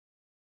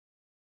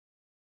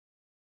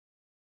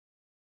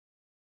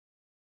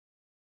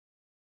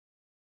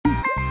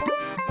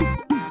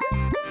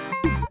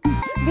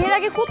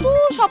বিয়ের আগে কত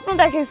স্বপ্ন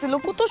দেখাইছিল,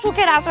 কত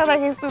সুখের আশা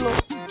দেখাইছিল,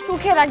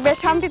 সুখে রাখবে,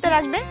 শান্তিতে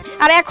রাখবে,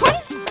 আর এখন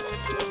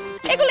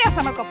এগুলি আছে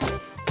আমার কপালে,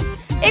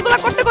 এগুলা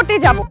করতে করতেই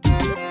যাব।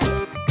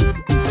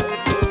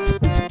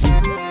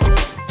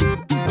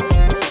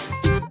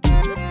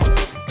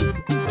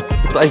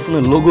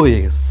 আইফোনের লোগো হয়ে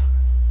গেছে।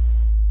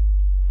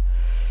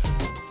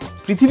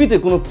 পৃথিবীতে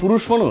কোনো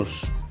পুরুষ মানুষ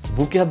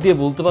বুকে হাত দিয়ে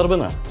বলতে পারবে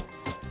না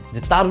যে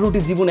তার রুটি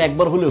জীবনে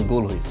একবার হলেও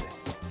গোল হয়েছে।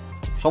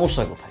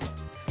 সমস্যা কোথায়?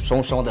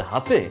 সমস্যা আমাদের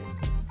হাতে?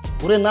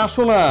 ওরে না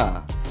শোনা,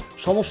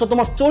 সমস্যা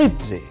তোমার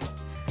চরিত্রে।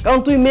 কারণ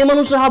তুই মেয়ে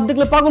মানুষের হাত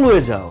দেখলে পাগল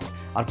হয়ে যাও,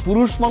 আর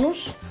পুরুষ মানুষ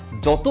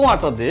যত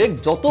আটা দেখ,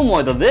 যত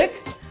ময়দা দেখ,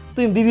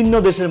 তুমি বিভিন্ন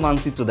দেশের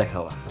মানচিত্র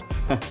দেখাবা।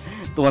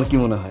 তোমার কি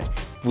মনে হয়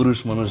পুরুষ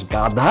মানুষ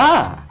গাধা?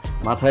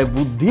 মাথায়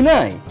বুদ্ধি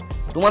নাই?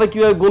 তোমার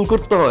কিভাবে গোল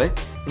করতে হয়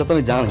এটা তো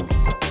আমি জানি।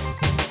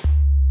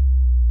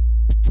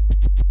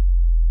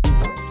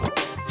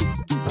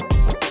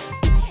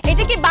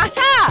 এটা কি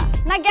বাসা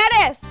না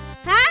গ্যারেজ?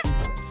 হ্যাঁ,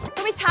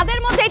 তুমি ছাদের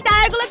মধ্যে এই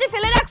টায়ারগুলো যে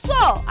ফেলে রাখছো,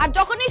 আর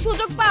যখনই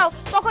সুযোগ পাও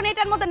তখন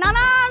এটার মধ্যে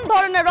নানান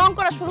ধরনের রং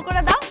করা শুরু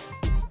করে দাও।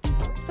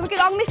 তুমি কি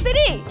রং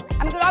মিস্ত্রি?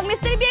 আমি কি রং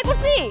মিস্ত্রি বিয়ে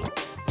করছি?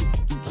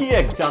 কি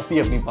এক জাতি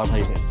আপনি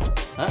পাঠাইলেন।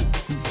 হ্যাঁ,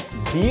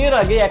 বিয়ের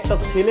আগে একটা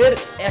ছেলের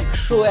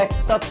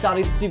 101টা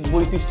চারিত্রিক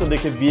বৈশিষ্ট্য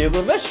দেখে বিয়ে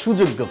করবে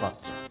সুযোগ্য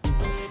পাত্র।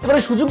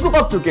 এবারে সুযোগ্য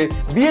পাত্রকে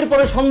বিয়ের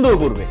পরে সন্দেহ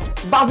করবে,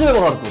 বাজে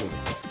ব্যবহার করবে,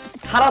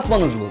 খারাপ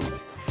মানুষ বলবে।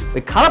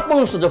 ওই খারাপ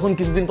মানুষটা যখন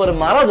কিছুদিন পরে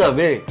মারা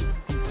যাবে,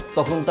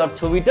 তখন তার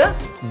ছবিটা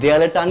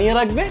দেয়ালে টানিয়ে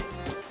রাখবে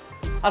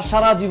আর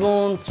সারা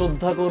জীবন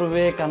শ্রদ্ধা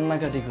করবে,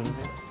 কান্নাকাটি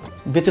করবে,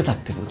 বেঁচে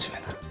থাকতে বুঝবে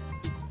না।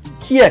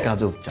 কি এক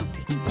আজব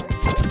জাতি।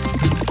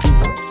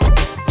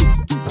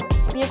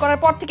 বিয়ে করার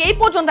পর থেকে এই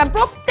পর্যন্ত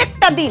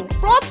প্রত্যেকটা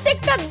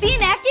দিন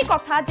একই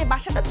কথা, যে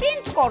বাসাটা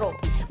চেঞ্জ করো,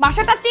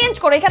 বাসাটা চেঞ্জ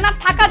করো, এখানে আর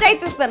থাকা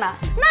যাইতেছে না।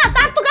 না,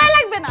 তার তো গায়ে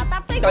লাগবে না,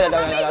 তার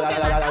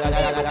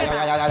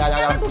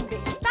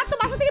তো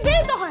বাসা থেকে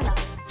বেরোতে হয় না।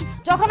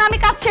 যখন আমি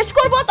কাজ শেষ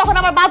করব তখন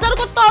আমার বাজার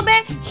করতে হবে,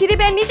 সিঁড়ি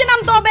বেয়ে নিচে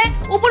নামতে হবে,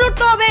 উপরে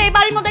উঠতে হবে। এই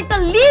বাড়ির মধ্যে একটা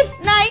লিফট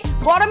নাই,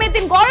 গরমের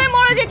দিন গরমে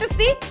মরে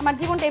যেতেছি। আমার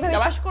জীবনটা এইভাবে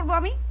শেষ করবো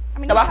আমি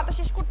খাতা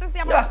শেষ করতেছি।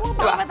 আমার খুব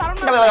ভালো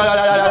ধারণা।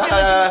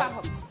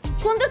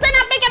 শুনতেছেন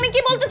আপনাকে আমি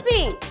কি বলতেছি?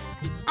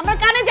 আমার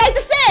কানে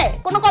যাইতেছে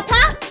কোনো কথা?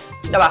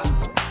 যাবা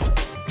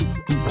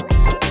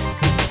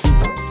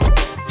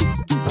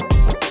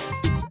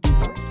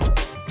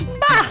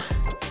বাহ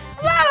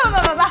বাহ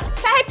বাহ বাহ,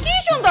 সাহেব কি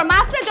সুন্দর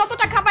মাছরে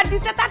যতটা খাবার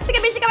দিচ্ছে তার থেকে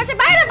বেশি খাবার সে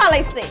বাইরে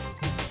ফালাইছে।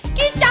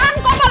 কি টান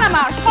কপাল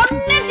আমার,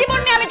 স্বর্ণের জীবন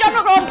নিয়ে আমি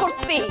জন্মগ্রহণ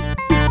করছি।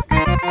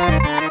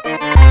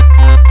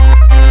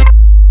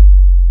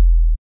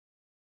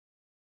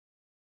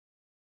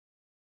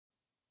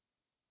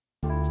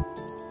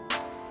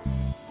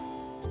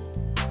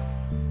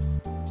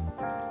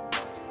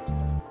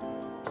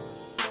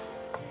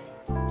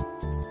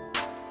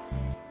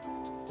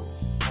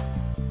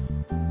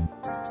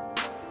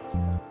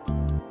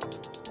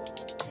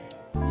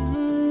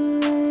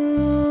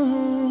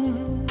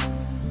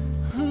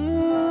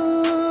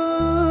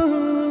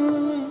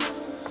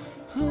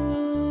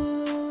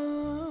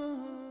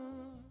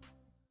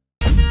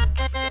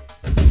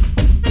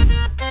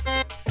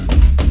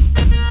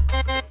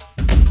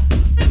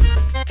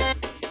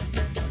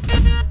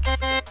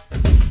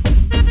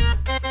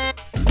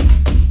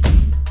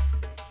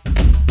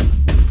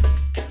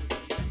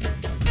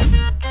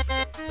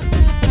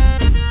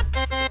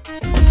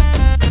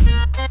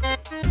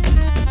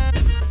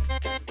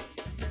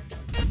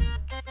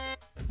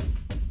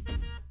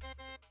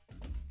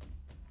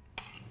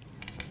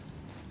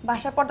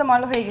 বাসার পর্দা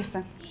ময়লা হয়ে গেছে,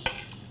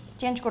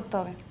 চেঞ্জ করতে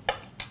হবে।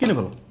 কিনে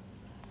ফেলো।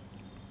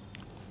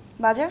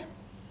 বাজার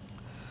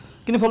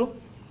কিনে ফেলো।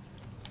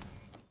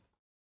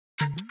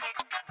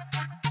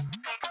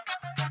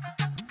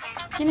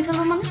 কিনে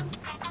ফেলবো মানে?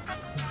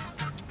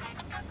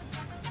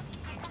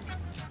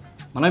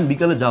 মানে আমি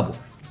বিকালে যাব,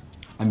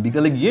 আমি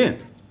বিকালে গিয়ে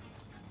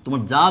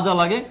তোমার যা যা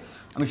লাগে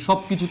আমি সব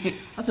কিছু।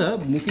 আচ্ছা,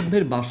 মুকিত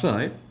ভাইয়ের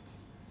বাসায়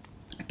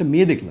একটা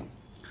মেয়ে দেখলাম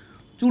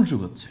চুল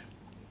শুকাচ্ছে।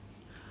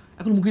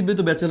 এখন মুকিত ভাই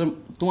তো ব্যাচেলার,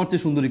 তোমার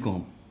চেয়ে সুন্দরী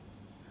কম।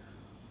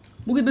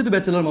 মুকিত ভাই তো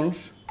ব্যাচেলার মানুষ,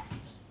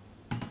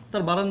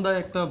 তার বারান্দায়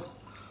একটা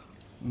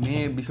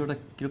মেয়ে, বিষয়টা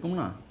কিরকম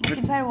না?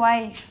 মুকিত ভাইয়ের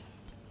ওয়াইফ।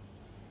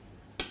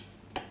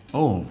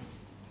 ও,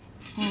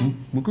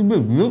 মুকিত ভাই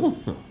বিয়ে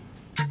করছে?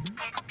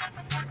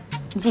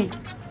 জি,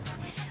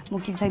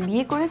 মুকিত ভাই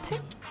বিয়ে করেছে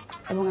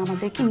এবং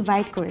আমাদেরকে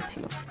ইনভাইট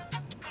করেছিল।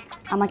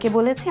 আমাকে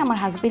বলেছে আমার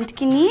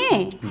হাজবেন্ডকে নিয়ে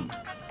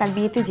তার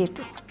বিয়েতে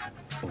যেতে,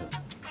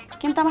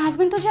 কিন্তু আমার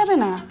হাজবেন্ড তো যাবে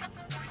না,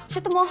 সে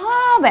তো মহা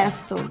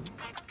ব্যস্ত।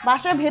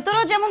 বাসার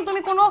ভেতরেও যেমন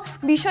তুমি কোনো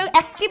বিষয়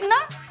অ্যাক্টিভ না,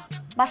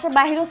 বাসার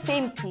বাইরেও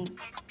সেম থিং।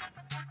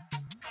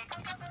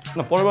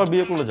 না, পরের বার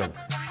বিয়ে করলে যাবে।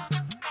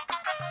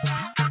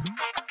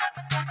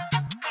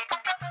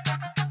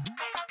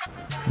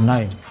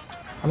 নাই,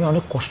 আমি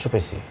অনেক কষ্ট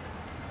পেয়েছি।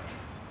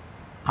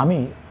 আমি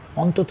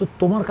অন্তত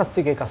তোমার কাছ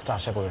থেকে এই কাজটা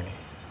আশা করিনি।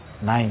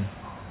 নাই,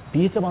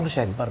 বিয়ে তো মানুষ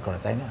একবার করে,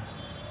 তাই না?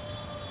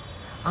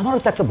 আমারও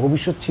তো একটা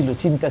ভবিষ্যৎ ছিল,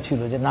 চিন্তা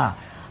ছিল যে না,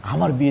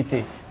 আমার বিয়েতে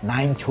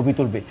নাইন ছবি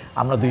তুলবে,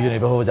 আমরা দুইজন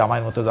এভাবে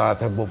জামাইয়ের মতো দাঁড়া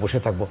থাকবো, বসে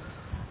থাকবো।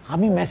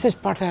 আমি মেসেজ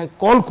পাঠাই,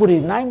 কল করি,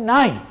 নাই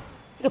নাই,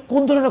 এটা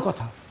কোন ধরনের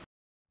কথা?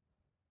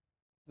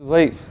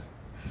 ভাই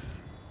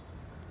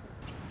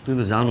তুই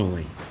তো জানো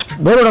ভাই,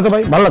 ধরো না তো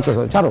ভাই, ভালো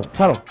লাগতেছে, ছাড়ো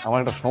ছাড়ো। আমার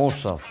একটা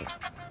সমস্যা আছে।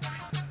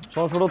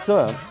 সমস্যাটা হচ্ছে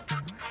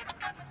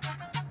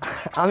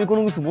আমি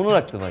কোনো কিছু মনে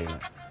রাখতে পারি না।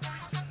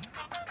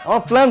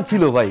 আমার প্ল্যান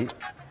ছিল ভাই,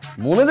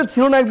 মনে যে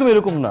ছিল না একদম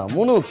এরকম না,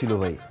 মনেও ছিল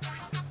ভাই।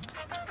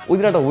 ওই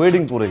দিন একটা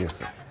ওয়েডিং পড়ে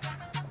গেছে,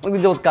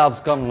 অনেকদিন যাবত কাজ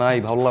কাম নাই,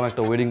 ভাবলাম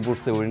একটা ওয়েডিং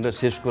পড়ছে, ওয়েডিংটা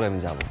শেষ করে আমি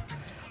যাব।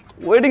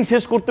 ওয়েডিং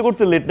শেষ করতে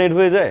করতে লেট নাইট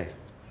হয়ে যায়,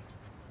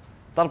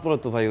 তারপরে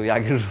তো ভাই ওই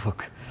আগের লোক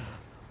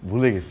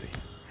ভুলে গেছি।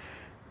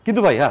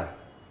 কিন্তু ভাই হ্যাঁ,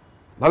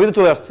 ভাবি তো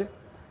চলে আসছে,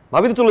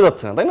 ভাবি তো চলে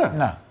যাচ্ছে না তাই না?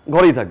 না,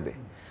 ঘরেই থাকবে।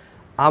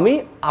 আমি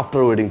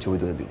আফটার ওয়েডিং ছবি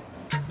তুলে দিব।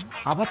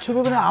 আবার ছবি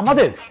মানে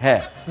আমাদের?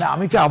 হ্যাঁ। না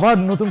আমি কি আবার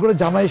নতুন করে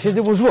জামাই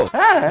সেজে বসবো?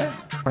 হ্যাঁ।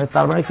 মানে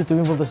তার মানে কি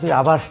তুমি বলতেছো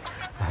আবার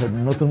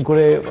নতুন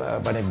করে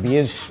মানে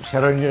বিয়ের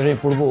শেরওয়ানি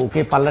পরবো, ওকে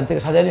পার্লার থেকে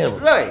সাজিয়ে নিয়ে যাবো?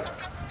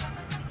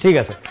 ঠিক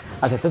আছে,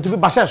 আচ্ছা তো তুমি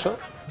বাসায় আসো।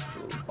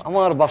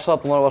 আমার বাসা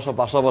তোমার বাসা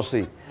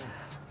পাশাপাশি,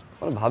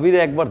 মানে ভাবিরে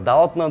একবার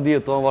দাওয়াত না দিয়ে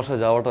তোমার বাসায়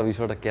যাওয়াটা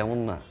বিষয়টা কেমন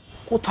না?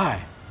 কোথায়?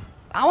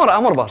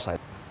 আমার বাসায়।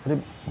 আরে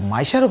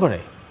মাইশার করে?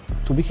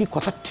 তুমি কি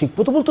কথা ঠিক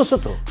মতো বলতেছো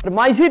তো?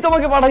 মাইসেই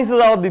তোমাকে পাঠাইছে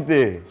দাওয়াত দিতে।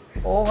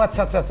 ও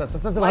আচ্ছা আচ্ছা আচ্ছা,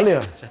 তো ভালোই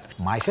হয়।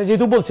 মাইশা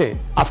যেহেতু বলছে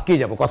আজকেই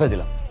যাবো, কথা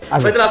দিলাম।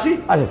 আচ্ছা আসি।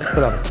 আচ্ছা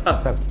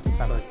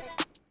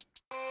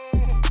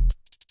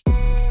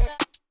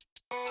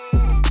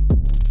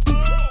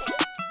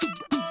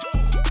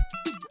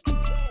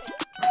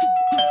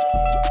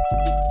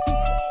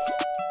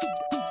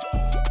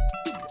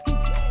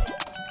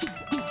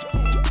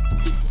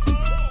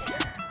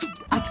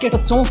আজকে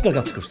একটা চমৎকার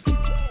কাজ করছি।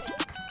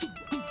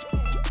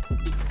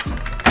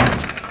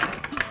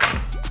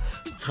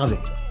 ছাদে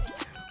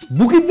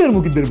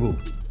মুকিতদের বউ,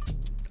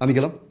 আমি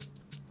গেলাম,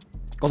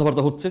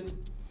 কথাবার্তা হচ্ছে।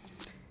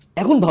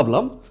 এখন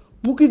ভাবলাম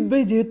মুকিত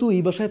ভাই যেহেতু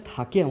এই বাসায়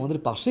থাকে আমাদের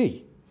পাশেই,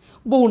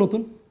 বউ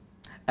নতুন,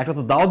 একটা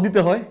তো দাওয়াত দিতে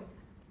হয়,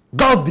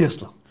 দাওয়াত দিয়ে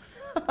আসলাম।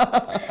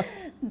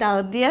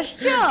 দাওয়াত দিয়ে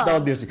আসছো?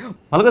 দাওয়াত দিয়ে আসি।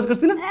 ভালো কাজ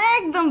করছি না?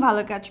 একদম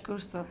ভালো কাজ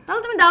করছো।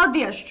 তাহলে তুমি দাওয়াত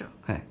দিয়ে আসছো?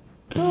 হ্যাঁ।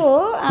 তো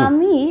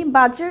আমি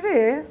বাজারে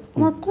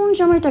আমার কোন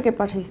জামাইটাকে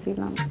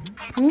পাঠাইছিলাম?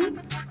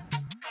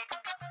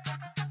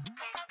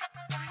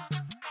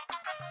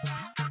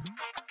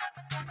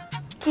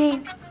 কি?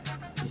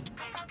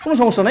 কোনো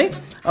সমস্যা নাই,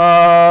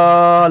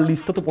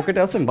 লিস্টটা তো পকেটে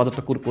আছে, আমি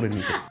বাজারটা করে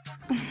নিই।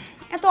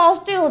 এত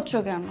অস্থির হচ্ছ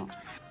কেন?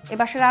 এ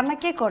বাসায় রান্না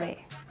কে করে?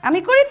 আমি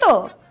করি তো।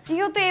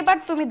 যেহেতু এবার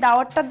তুমি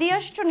দাওয়াতটা দিয়ে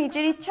আসছো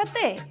নিজের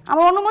ইচ্ছাতে,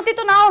 আমার অনুমতি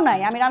তো নাও নাই,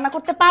 আমি রান্না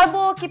করতে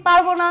পারবো কি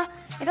পারবো না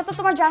এটা তো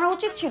তোমার জানা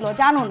উচিত ছিল,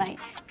 জানো নাই।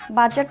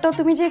 বাজারটাও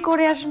তুমি যে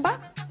করে আসবা,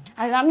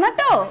 আর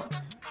রান্নাটাও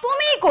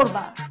তুমিই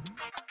করবা।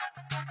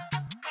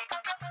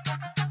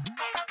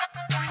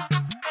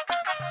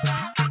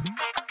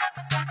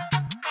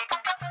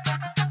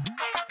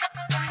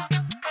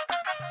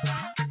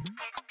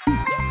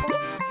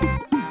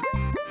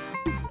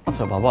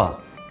 আচ্ছা বাবা,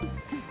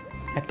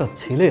 একটা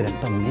ছেলের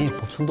একটা মেয়ে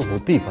পছন্দ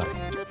হতেই পারে,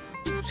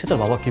 সে তার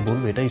বাবা কি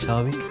বলবে এটাই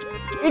স্বাভাবিক।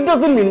 ইট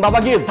ডাজন্ট মিন বাবা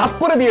গিয়ে ধাপ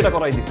করে বিয়েটা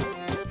করাই দিল।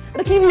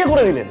 এটা কি বিয়ে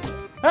করে দিলেন?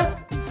 হ্যাঁ,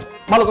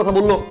 ভালো কথা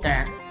বললো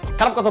এক,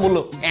 খারাপ কথা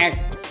বললো এক,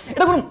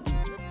 এটা করুন।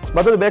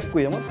 বাজারে ব্যাগ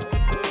কই আমার?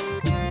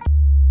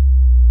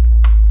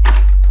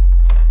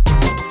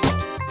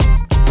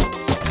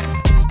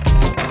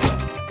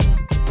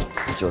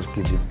 4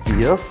 কেজি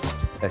পেঁয়াজ,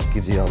 1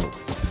 কেজি আলু,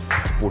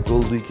 পটল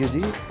 2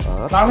 কেজি,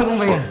 আর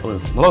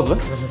ভালো আসবে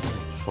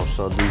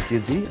শসা 2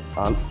 কেজি,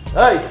 আলু।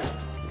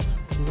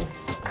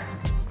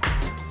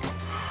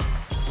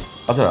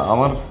 আচ্ছা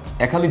আমার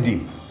 1 হালি ডিম,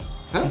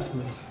 হ্যাঁ,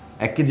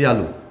 1 কেজি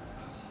আলু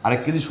আর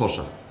 1 কেজি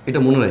শসা, এটা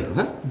মনে রাখো।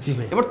 হ্যাঁ জি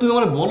ভাই। এবার তুমি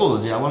আমার বলো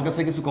যে আমার কাছে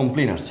কিছু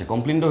কমপ্লেন আসছে।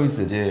 কমপ্লেনটা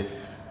হয়েছে যে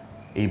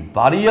এই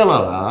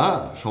বাড়িওয়ালারা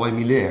সবাই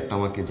মিলে একটা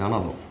আমাকে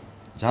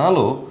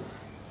জানালো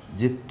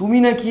যে তুমি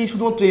নাকি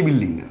শুধুমাত্র এই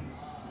বিল্ডিং না,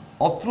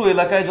 অত্র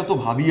এলাকায় যত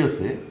ভাবি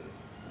আছে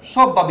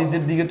সব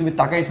ভাবিদের দিকে তুমি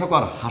তাকাই থাকো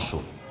আর হাসো।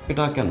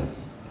 এটা কেন?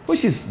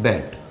 Which is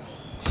bad?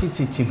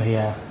 ছি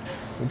ভাইয়া,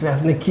 এটা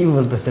আপনি কি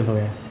বলতেছেন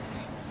ভাইয়া?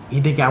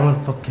 এটা কি আমার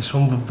পক্ষে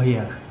সম্ভব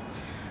ভাইয়া?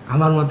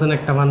 আমার মতন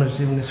একটা মানুষ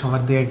এমনি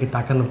সবার দিকে কি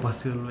তাকানো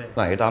পসিবল ভাই?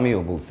 না, এটা আমিও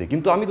বলছি,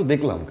 কিন্তু আমি তো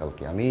দেখলাম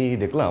কালকে, আমি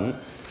দেখলাম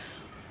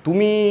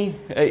তুমি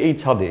এই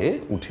ছাদে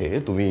উঠে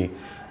তুমি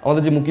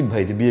আমাদের যে মুকিত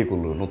ভাই যে বিয়ে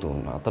করলো নতুন,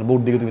 তার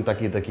বউর দিকে তুমি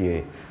তাকিয়ে তাকিয়ে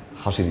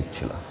হাসি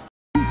দিচ্ছিলা।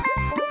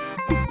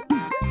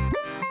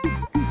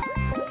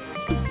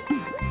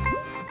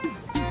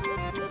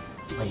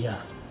 ভাইয়া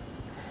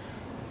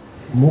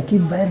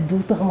মুকিত ভাইয়ের বউ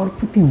তো আমার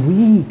প্রতি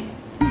উইক।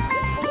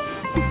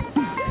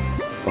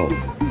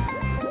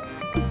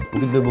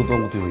 মুকিত ভাই বউ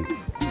তোমার প্রতি উইক?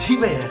 জি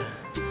ভাইয়া।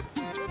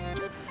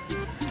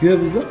 কিভাবে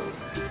বুঝলো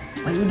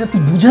ভাই? এটা তো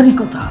বুঝারই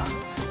কথা।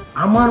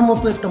 আমার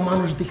মতো একটা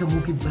মানুষ দেখে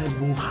মুকিত ভাইয়ের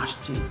বউ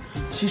হাসছে।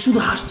 সে শুধু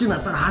হাসছে না,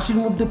 তার হাসির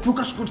মধ্যে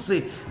প্রকাশ করছে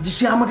যে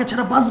সে আমাকে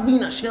ছাড়া বাঁচবেই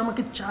না, সে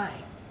আমাকে চায়।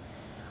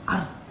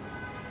 আর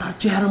তার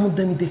চেহারার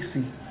মধ্যে আমি দেখছি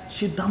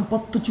সে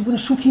দাম্পত্য জীবনে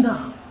সুখী না।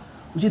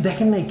 ওই যে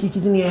দেখেন নাই কি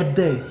জানি অ্যাড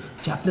দেয়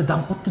যে আপনি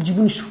দাম্পত্য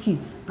জীবনে সুখী,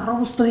 তার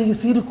অবস্থা হয়ে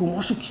গেছে এরকম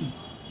অসুখী।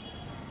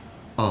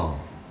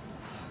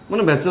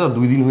 মানে বেচারা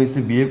 2 দিন হয়েছে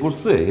বিয়ে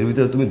করছে, এর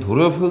ভিতরে তুমি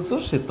ধরেও ফেলছো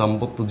সে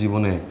দাম্পত্য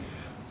জীবনে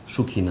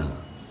সুখী না।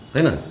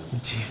 তাই না?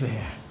 জি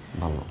ভাইয়া।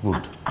 ভালো,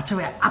 গুড। আচ্ছা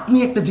ভাইয়া, আপনি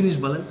একটা জিনিস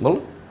বলেন। বলো।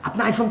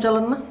 আপনি আইফোন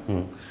চালান না?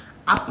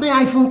 আপনি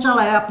আইফোন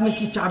চালায় আপনি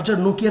কি চার্জার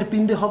নোকিয়ার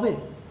পিন দিয়ে হবে?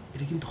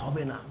 এটা কিন্তু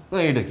হবে না।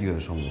 এটা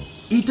কিভাবে সম্ভব?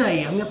 এটাই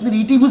আমি আপনার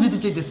এটাই বুঝতে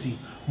চাইতেছি।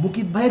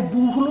 মুকিত ভাইয়ের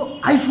বউ হলো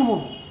আইফোন,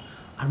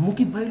 আর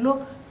মুকিত ভাই হলো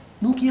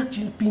নোকিয়া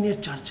পিনের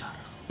চার্জার।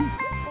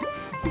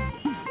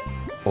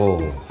 ও,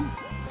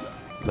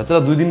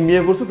 বেচারা 2 দিন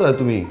বিয়ে করছে, তাহলে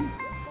তুমি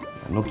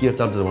নোকিয়ার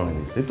চার্জার বানিয়ে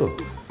দিচ্ছ, এই তো?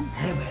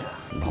 হ্যাঁ ভাইয়া।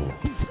 ভালো।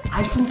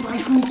 আইফোন তো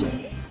আইফোনই চাই।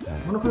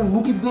 মনে করেন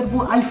মুকিত ভাইয়ের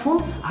বউ আইফোন,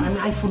 আর আমি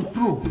আইফোন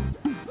প্রো,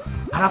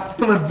 আর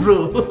আপনি আমার ব্রো।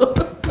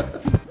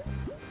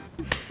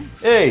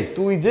 এই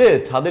তুই যে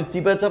ছাদের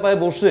চিপায় চাপায়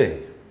বসে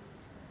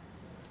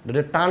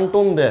এটা টান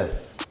টন দেস,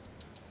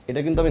 এটা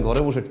কিন্তু আমি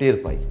ঘরে বসে টের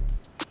পাই।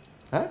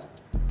 হ্যাঁ,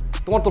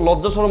 তোমার তো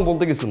লজ্জা শরম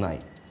বলতে কিছু নাই।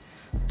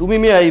 তুমি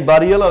মেয়ে এই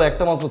বাড়িওয়ালার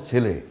একটা মাত্র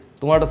ছেলে,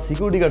 তোমার একটা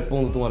সিকিউরিটি গার্ড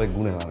পর্যন্ত তোমার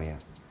গুণে না মেয়া।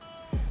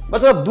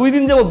 বাচ্চা 2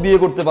 দিন যাবত বিয়ে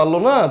করতে পারলো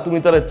না, তুমি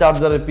তার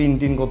চার্জারের পিন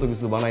টিন কত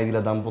কিছু বানাই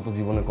দিলা, দাম্পত্য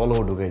জীবনে কলহ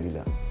ঢুকাই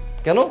দিলা।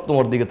 কেন?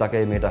 তোমার দিকে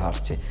তাকায় মেয়েটা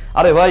হাসছে।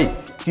 আরে ভাই,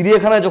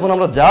 চিড়িয়াখানায় যখন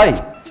আমরা যাই,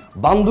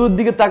 বান্দরের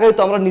দিকে তাকাই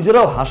তো আমরা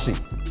নিজেরাও হাসি।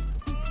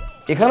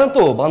 এখানে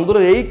তো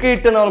বান্দরের এই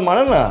ক্রেডিটটা নেওয়ার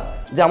মানে না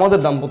যে আমাদের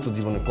দাম্পত্য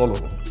জীবনে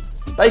কলহ,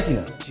 তাই কি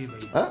না?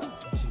 হ্যাঁ,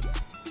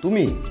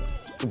 তুমি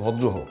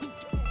ভদ্র হও।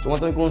 তোমার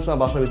তো আমি কোনো সময়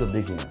বাসার ভিতর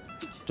দেখি না,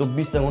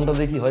 24টা ঘন্টা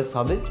দেখি হয়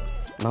ছাদে,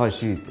 না হয়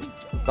সিঁড়িতে।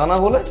 তা না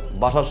হলে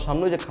বাসার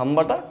সামনে যে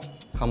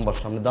খাম্বার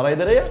সামনে দাঁড়াই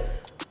দাঁড়াইয়া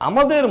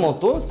আমাদের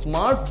মতো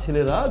স্মার্ট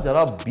ছেলেরা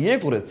যারা বিয়ে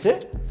করেছে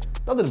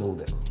তাদের বউ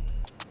দেখো।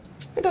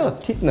 এটা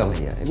ঠিক না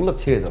ভাইয়া, এগুলো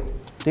ছেড়ে দাও,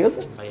 ঠিক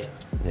আছে ভাইয়া?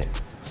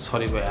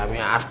 সরি ভাই, আমি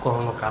আর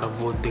কখনো কারো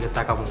বউর দিকে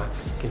তাকাবো না।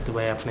 কিন্তু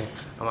ভাই আপনি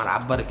আমার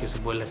আব্বারে কিছু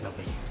বললেন না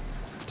ভাই।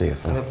 ঠিক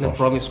আছে, আমি আপনি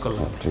প্রমিস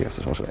করলাম। ঠিক আছে,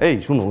 সমস্যা। এই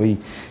শুনো, ওই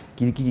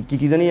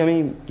কি জানি আমি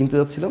কিনতে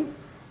যাচ্ছিলাম,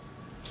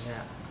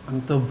 আমি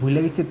তো ভুলে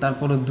গেছি,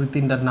 তারপরে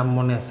 2-3টার নাম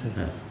মনে আছে।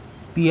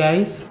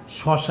 পেঁয়াজ,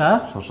 শসা,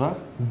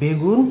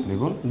 বেগুন,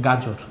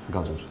 গাজর।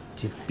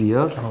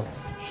 পেঁয়াজ,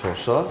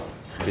 শসা,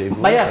 বেগুন।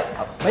 ভাইয়া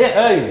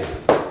এই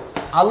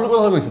আলুর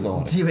কথা কইছো তো?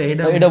 জি ভাই,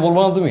 এটা বলবো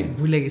না তুমি?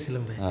 ভুলে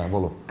গেছিলাম ভাই। হ্যাঁ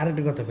বলো।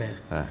 আরেকটা কথা ভাই,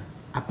 হ্যাঁ,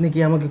 আপনি কি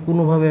আমাকে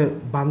কোনোভাবে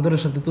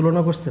বান্দরের সাথে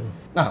তুলনা করছেন?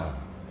 না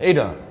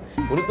এইটা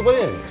করতে পারি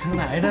আমি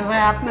না, এটা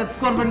ভাই আপনি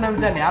করবেন না আমি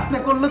জানি। আপনি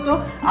করলে তো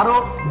আরো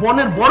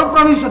বনের বড়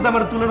প্রাণীর সাথে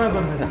আমার তুলনা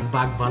করবেন।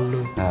 বাঘ,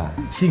 ভাল্লুক,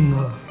 সিংহ।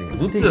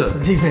 বুঝছো?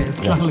 জি ভাই।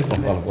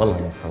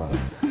 ওয়ালাইকুম আসসালাম।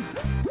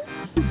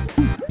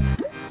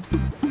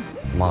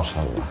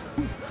 মাশাআল্লাহ,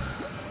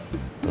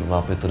 তোর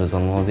বাপে তোর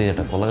জন্ম দিয়ে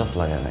একটা কলা গাছ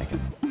লাগায় নাই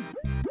কেন?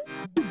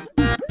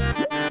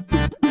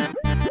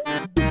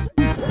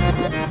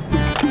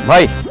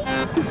 ভাই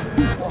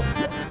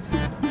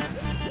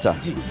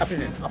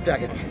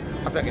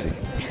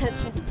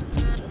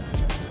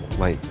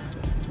ভাই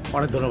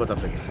অনেক ধন্যবাদ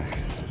আপনাকে।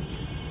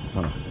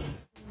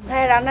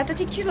 ভাই রান্নাটা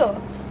ঠিক ছিল?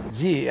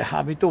 জি,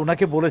 আমি তো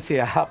ওনাকে বলেছি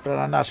আপনার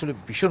রান্না আসলে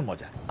ভীষণ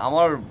মজা।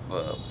 আমার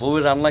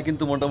বউয়ের রান্না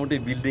কিন্তু মোটামুটি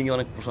বিল্ডিং এ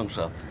অনেক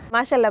প্রশংসা আছে।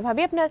 মাশাআল্লাহ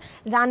ভাবি, আপনার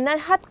রান্নার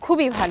হাত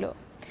খুবই ভালো।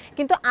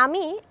 কিন্তু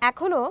আমি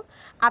এখনো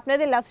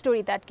আপনাদের লাভ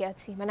স্টোরিতে আটকে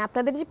আছি। মানে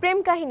আপনাদের যে প্রেম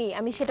কাহিনী,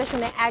 আমি সেটা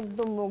শুনে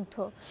একদম মুগ্ধ।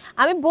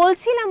 আমি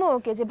বলছিলাম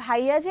ওকে যে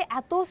ভাইয়া যে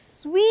এত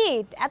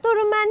সুইট, এত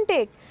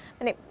রোমান্টিক,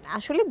 মানে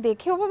আসলে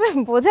দেখে ওভাবে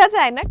বোঝা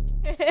যায় না,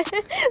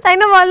 তাই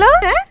না বলো?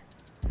 হ্যাঁ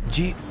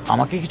জি,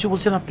 আমাকে কিছু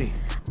বলছেন আপনি?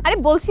 আরে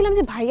বলছিলাম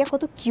যে ভাইয়া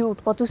কত কিউট,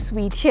 কত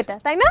সুইট, সেটা,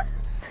 তাই না?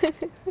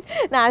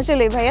 না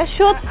আসলে ভাইয়া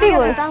সত্যি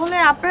বলছি। তাহলে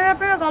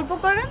আপনারা গল্প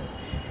করেন।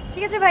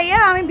 ঠিক আছে ভাইয়া,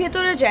 আমি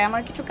ভেতরে যাই,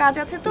 আমার কিছু কাজ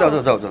আছে তো।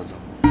 যাও।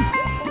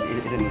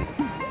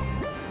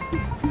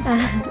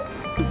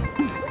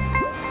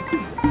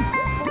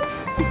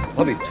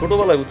 ভাবি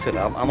ছোটবেলায় বুঝছেন,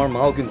 আমার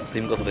মাও কিন্তু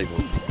সেম কথাটাই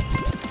বলতো,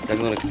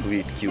 আমি অনেক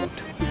সুইট কিউট,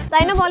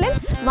 তাই না বলেন?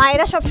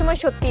 মায়েরা সবসময়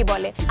সত্যিই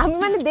বলে। আমি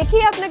মানে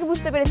দেখেই আপনাকে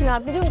বুঝতে পেরেছিলাম,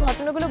 আপনি যখন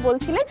ঘটনাগুলো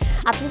বলছিলেন,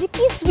 আপনি যে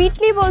কি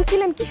সুইটলি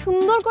বলছিলেন, কি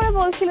সুন্দর করে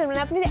বলছিলেন,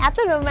 মানে আপনি যে এত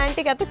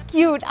রোমান্টিক, এত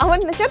কিউট, আমার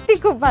না সত্যি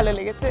খুব ভালো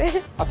লেগেছে।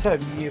 আচ্ছা,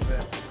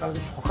 কাল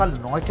সকাল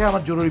 9টায়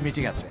আমার জরুরি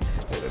মিটিং আছে,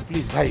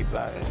 প্লিজ ভাই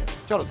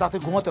চলো, তাতে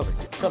ঘুমাতে হবে।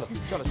 চলো।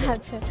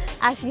 আচ্ছা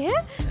আসি,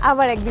 হ্যাঁ,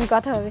 আবার একদিন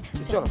কথা হবে।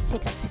 চলো,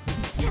 ঠিক আছে,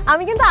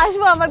 আমি কিন্তু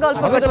আসবো আমার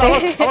গল্প করতে।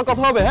 আমার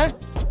কথা হবে। হ্যাঁ,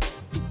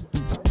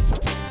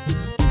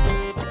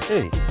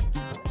 এই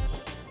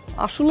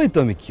আসলেই তো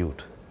আমি কিউট,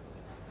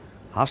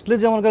 হাসলে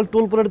যে আমার গাল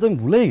টোল পড়ে তো আমি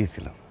ভুলেই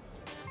গেছিলাম।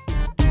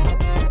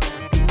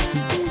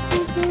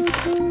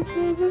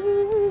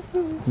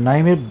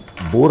 নাইমের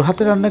বোর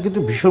হাতে রান্না কিন্তু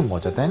ভীষণ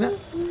মজা, তাই না?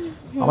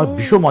 আমার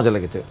ভীষণ মজা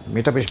লেগেছে,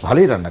 মেয়েটা বেশ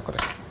ভালোই রান্না করে।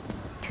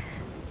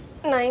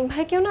 নাইম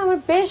ভাইকেও না আমার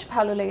বেশ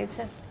ভালো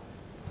লেগেছে।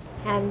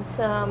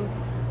 Handsome,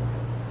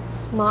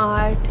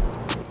 smart,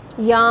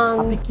 young.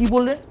 আপনি কি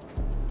বললেন?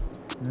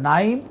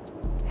 নাইম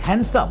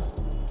হ্যান্ডসাম,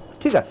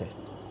 ঠিক আছে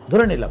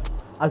ধরে নিলাম।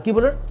 আর কি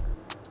বলেন?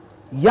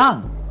 ইয়াং।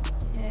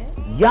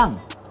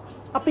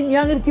 আপনি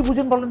ইয়াং এর কি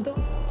বুঝেন বলেন তো?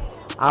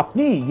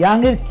 আপনি ইয়াং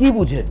এর কি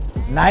বুঝেন?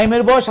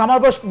 নাইমের বয়স আমার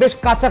বয়স বেশ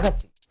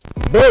কাছাকাছি,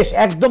 বেশ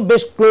একদম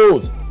বেশ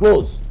ক্লোজ।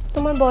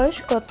 তোমার বয়স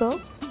কত?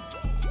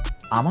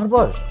 আমার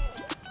বয়স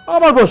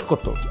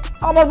কত?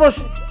 আমার বয়স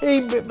এই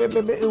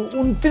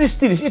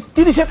 29-30,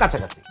 30-এর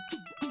কাছাকাছি।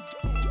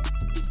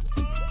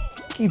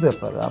 কি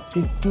ব্যাপার, আপনি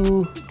একটু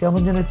কেমন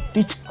যেন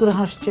টিচ করে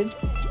হাসছেন?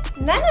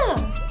 না না,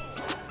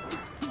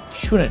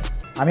 শুনেন,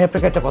 আমি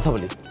আপনাকে একটা কথা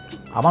বলি।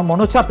 আমার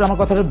মনে হচ্ছে আপনি আমার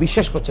কথাটা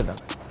বিশ্বাস করছেন না।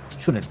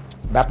 শুনেন,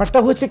 ব্যাপারটা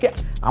হচ্ছে কি,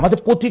 আমাদের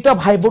প্রতিটা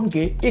ভাই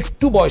বোনকে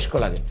একটু বয়স্ক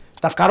লাগে।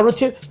 তার কারণ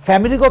হচ্ছে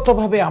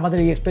ফ্যামিলিগতভাবে আমাদের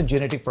এই একটা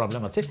জেনেটিক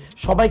প্রবলেম আছে।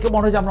 সবাইকে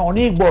মনে হয় যে আমরা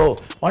অনেক বড়,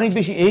 অনেক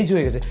বেশি এজ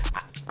হয়ে গেছে।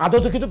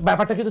 আদত কিন্তু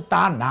ব্যাপারটা কিন্তু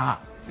তা না।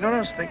 You know what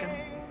I was thinking?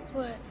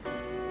 what?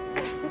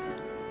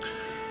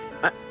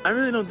 I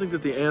really don't think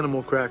that the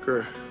animal cracker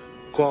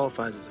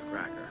qualifies as a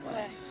cracker.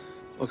 Why?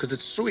 Well, because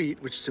it's sweet,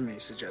 which to me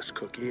suggests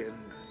cookie, and,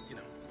 you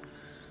know,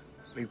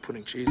 maybe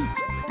putting cheese on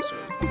something, so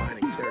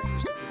defining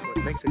characteristic of what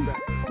makes a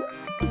cracker.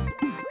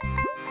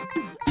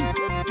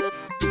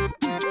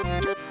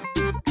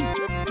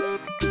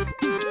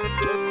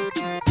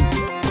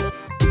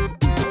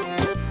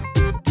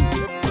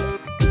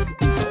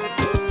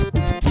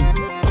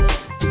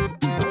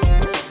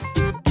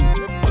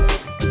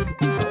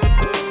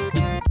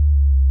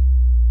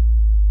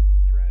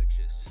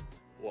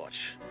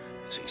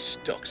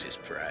 Stalks his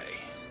prey.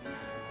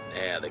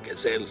 Now the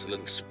gazelle's a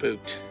little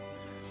spooked,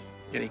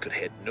 and he could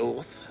head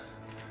north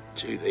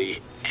to the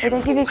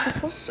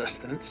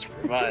sustenance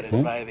provided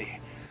by the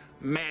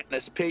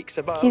mountainous peaks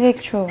above. কি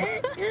দেখছো?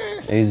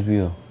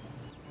 HBO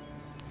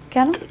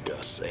কেন? Could go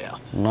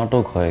south.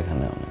 নাটক হয়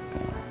এখানে অনেক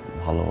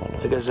ভালো ভালো।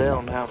 The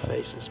gazelle now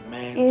faces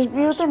man's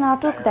HBO তো most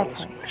নাটক perilous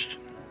দেখায়। question.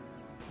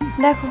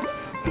 দেখো,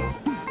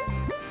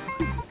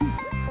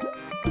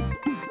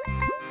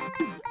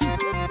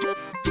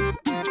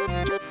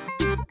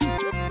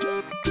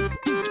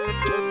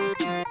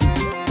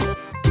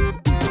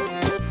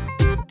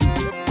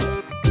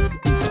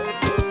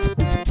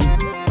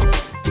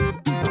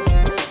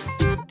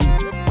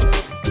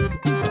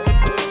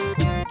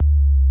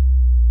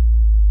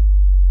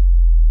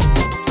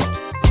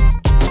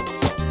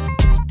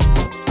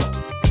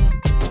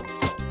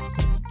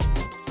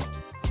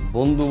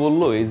 বন্ধু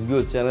বললো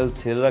এইচবিও চ্যানেল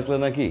ছেড়ে রাখলে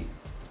নাকি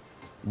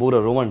বউরা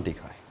রোমান্টিক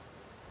হয়।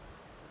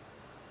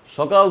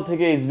 সকাল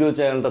থেকে এইচবিও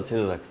চ্যানেলটা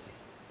ছেড়ে রাখছি,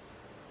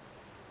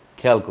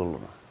 খেয়াল করলো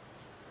না।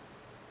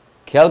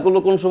 খেয়াল করলো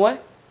কোন সময়?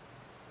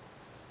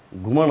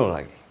 ঘুমানোর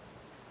আগে।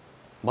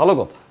 ভালো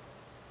কথা,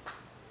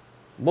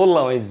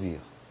 বললাম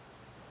এইচবিও,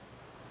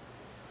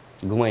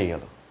 ঘুমাই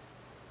গেল।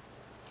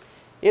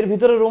 এর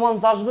ভিতরে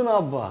রোমান্স আসবে না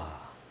আব্বা,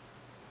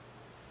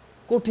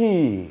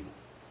 কঠিন।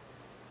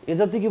 এ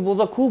জাতিকে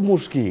বোঝা খুব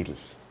মুশকিল।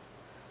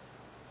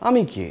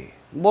 আমি কে?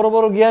 বড়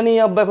বড় জ্ঞানী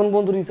আব্বা এখন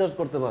বন্ধু রিসার্চ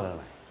করতে পারে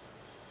না।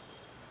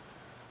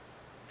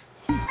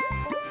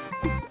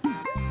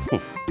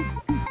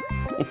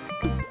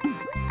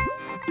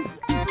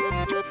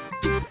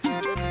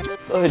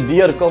 তবে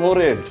ডিয়ার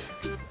কমরেড,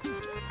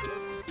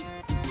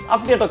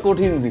 আপনি একটা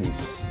কঠিন জিনিস।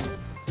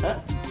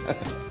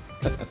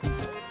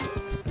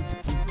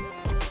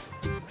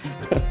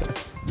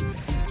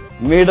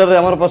 মেয়েটারে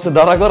আমার পাশে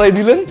দাঁড়া করাই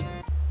দিলেন,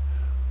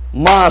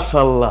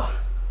 মাশাআল্লাহ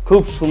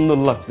খুব সুন্দর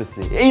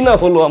লাগতেছে। এই না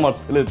হলো আমার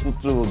ছেলের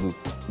পুত্রবধূ,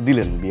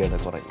 দিলেন বিয়েটা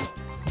করাই।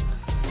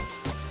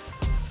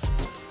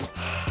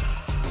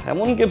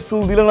 এমন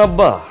ক্যাপসুল দিলেন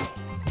আব্বা,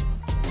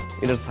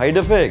 এটার সাইড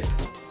এফেক্ট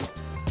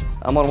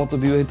আমার মতো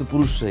বিবাহিত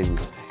পুরুষরাই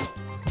বুঝবে।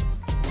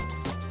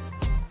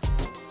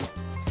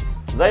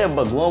 যাই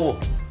আব্বা, ঘুমাবো।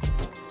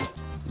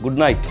 Good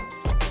night.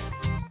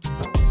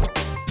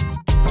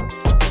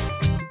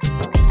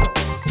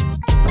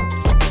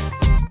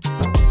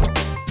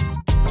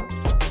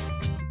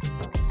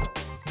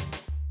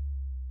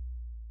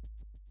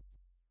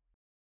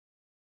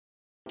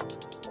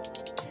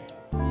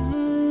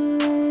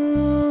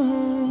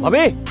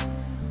 ভাবি,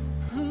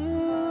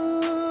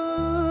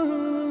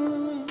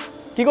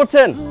 কি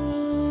করছেন?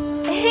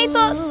 এই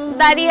তো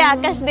দাঁড়িয়ে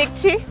আকাশ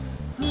দেখছি।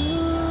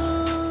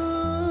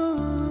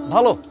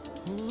 ভালো,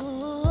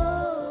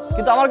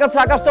 কিন্তু আমার কাছে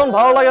আকাশ তেমন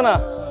ভালো লাগে না।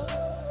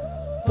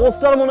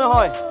 পোস্টার মনে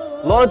হয়,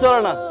 লড়ে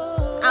চড়ে না।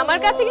 আমার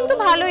কাছে কিন্তু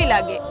ভালোই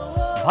লাগে।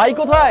 ভাই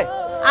কোথায়?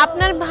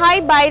 আপনার ভাই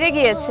বাইরে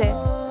গিয়েছে।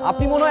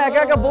 আপনি মনে হয় একা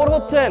একা বোর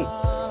হচ্ছেন।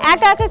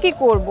 একা একা কি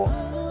করব?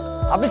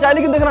 আপনি চাইলে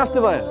কিন্তু এখানে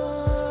আসতে পারেন।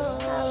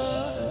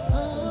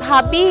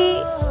 ভাবি,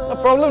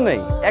 প্রবলেম নেই,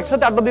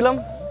 একসাথে আড্ডা দিলাম।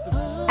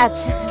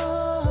 আচ্ছা।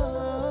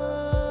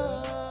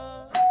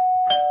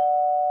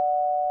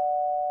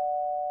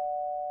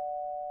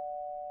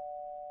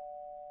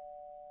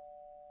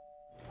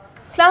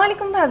 আসসালামু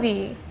আলাইকুম ভাবি।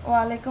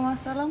 ওয়ালাইকুম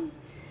আসসালাম।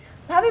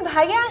 ভাবি,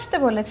 ভাইয়া আসতে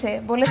বলেছে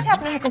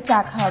আপনার হাতে চা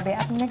খাওয়াবে।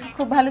 আপনি নাকি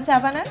খুব ভালো চা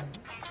বানান।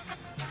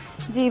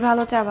 জি,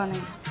 ভালো চা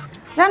বানাই।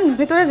 যান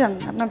ভেতরে যান,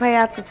 আপনার ভাই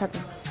আছে ছাদে।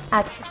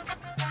 আচ্ছা।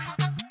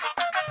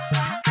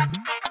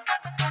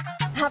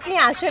 আপনি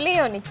আসলেই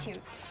অনেক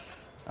কিউট।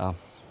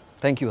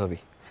 থ্যাংক ইউ ভাবি।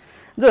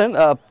 জানেন,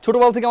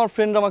 ছোটবেলা থেকে আমার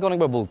ফ্রেন্ডরা আমাকে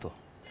অনেকবার বলতো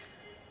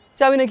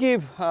যে আমি নাকি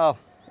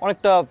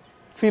অনেকটা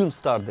ফিল্ম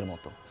স্টারদের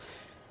মতো।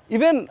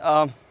 ইভেন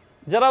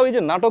যারা ওই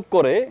যে নাটক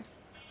করে।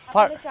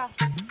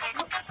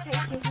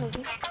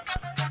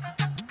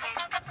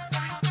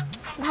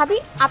 ভাবি,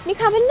 আপনি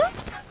খাবেন না?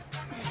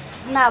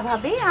 না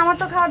ভাবি, আমার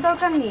তো খাওয়ার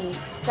দরকার নেই।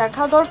 যার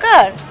খাওয়া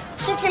দরকার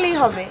সে খেলেই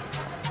হবে।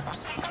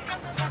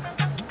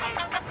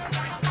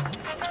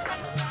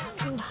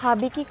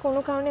 ভাবি কি কোনো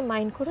কারণে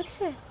মাইন্ড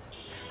করেছে?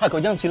 হ্যাঁ,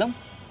 কই জানছিলাম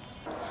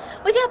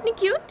ওই যে আপনি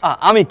কিউট।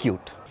 আমি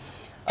কিউট।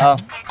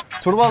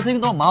 ছোটবেলা থেকে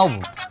কিন্তু আমার মাও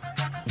বলত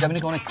যে আমি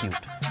নাকি অনেক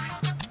কিউট।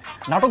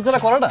 নাটক যারা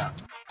করে না,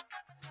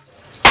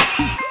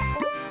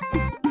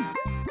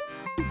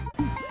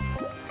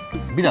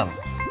 বিড়াল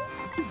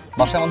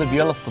বাসায় আমাদের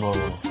বিড়াল আসতো বড়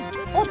বড়।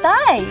 ও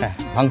তাই? হ্যাঁ,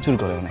 ভাঙচুর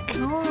করে অনেক।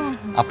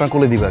 আপনার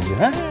কোলে দিবে একদিন।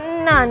 হ্যাঁ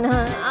না না,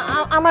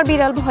 আমার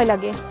বিড়াল ভয়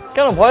লাগে।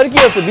 কেন, ভয়ের কি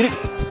আছে?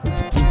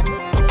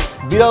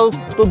 বিড়াল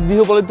তো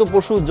গৃহপালিত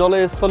পশু, জলে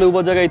স্থলে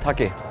উভয় জায়গায়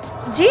থাকে।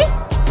 জি,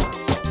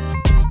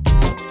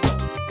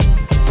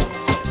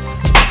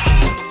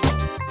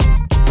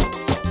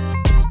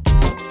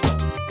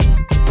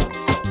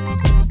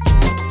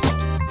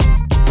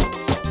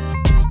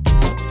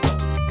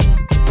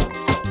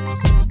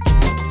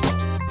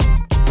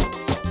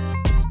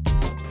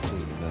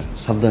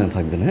 সাবধানে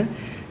থাকবেন। হ্যাঁ,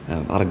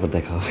 আরেকবার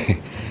দেখা হবে।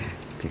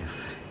 ঠিক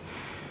আছে।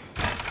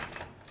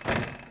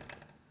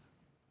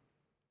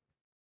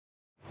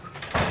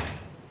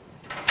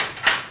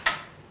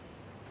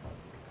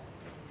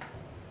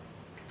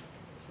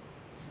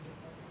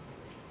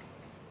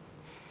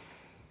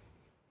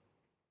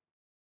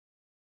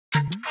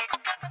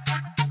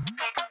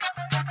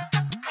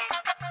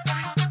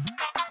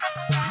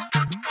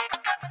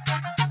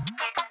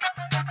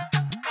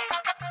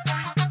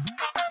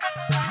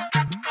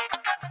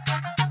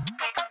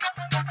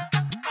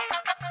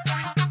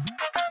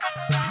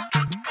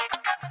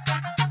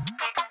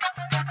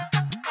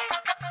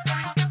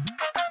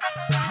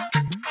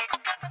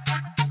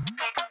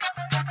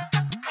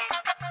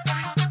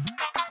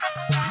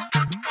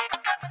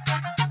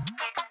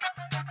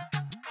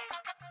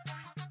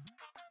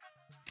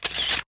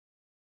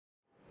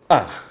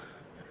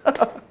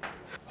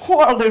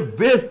 ওয়ার্ল্ডের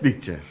বেস্ট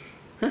পিকচার।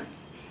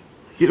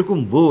 এরকম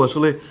বউ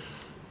আসলে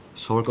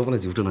সবার কপালে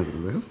জুটে না,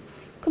 কিন্তু দেখো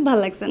খুব ভালো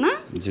লাগছে না?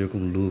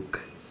 যেরকম লুক।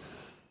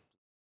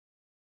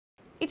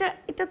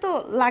 এটা তো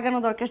লাগানো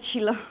দরকার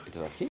ছিল। এটা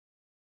রাখি,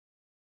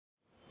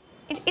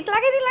 এটা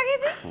লাগিয়ে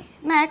দিই।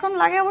 না, এখন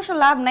লাগে অবশ্য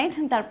লাভ নাই,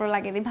 তারপর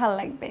লাগিয়ে দিই, ভালো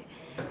লাগবে।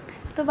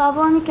 তো বাবু,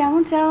 আমি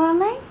কেমন চা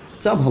বানাই?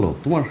 চা ভালো।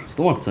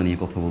 তোমার চা নিয়ে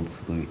কথা বলছো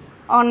তুমি।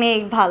 অনেক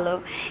ভালো।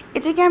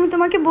 এটা কি আমি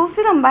তোমাকে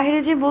বলছিলাম বাইরে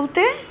যে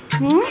বলতে?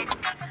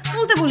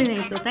 বলতে বলি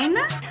নাই তো, তাই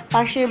না?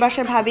 পাশের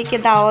বাসায় ভাবিকে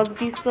দাওয়াত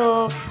দিছো,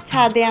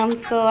 ছাদে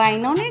আনছো,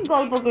 আইনা অনেক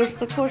গল্প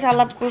করছো, খোশ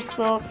আলাপ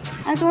করছো।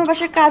 আমি তোমার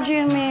বাসার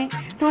কাজের মেয়ে,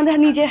 তোমাদের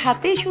নিজের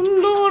হাতে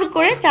সুন্দর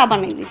করে চা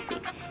বানিয়ে দিচ্ছি।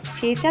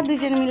 সেই চা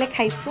দুজন মিলে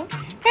খাইছো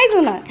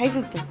না?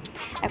 খাইছো তো।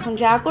 এখন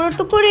যা করার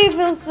তো করেই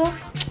ফেলছো,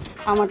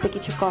 আমার তো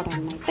কিছু করার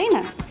নাই, তাই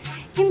না?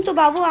 কিন্তু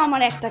বাবু,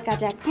 আমার একটা কাজ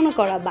এখনো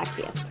করা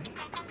বাকি আছে।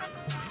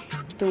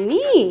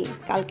 তুমি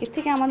কালকে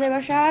থেকে আমাদের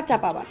বাসা আর চা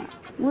পাবা না,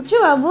 বুঝছো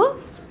বাবু?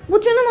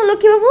 বুঝছো না আমার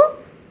লক্ষ্মী বাবু?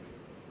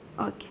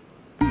 ওকে।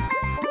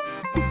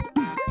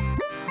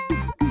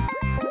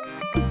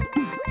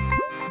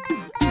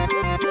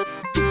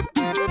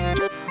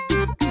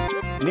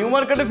 নিউ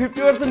মার্কেটে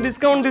 50%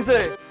 ডিসকাউন্ট দিছে।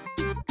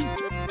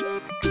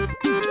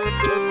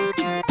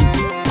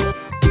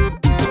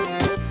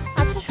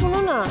 আচ্ছা শোনো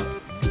না,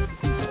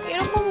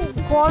 এরকম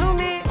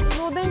গরমে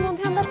রোদের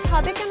মধ্যে আমরা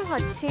ছাদে কেন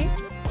হাঁটছি?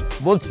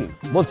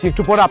 বলছি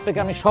একটু পরে আপনাকে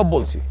আমি সব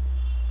বলছি।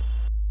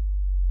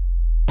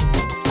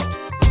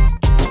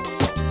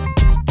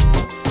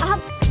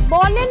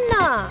 বলেন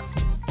না।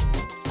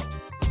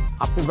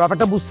 আপনি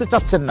ব্যাপারটা বুঝতে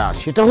চাচ্ছেন না।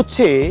 সেটা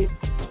হচ্ছে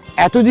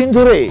এতদিন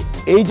ধরে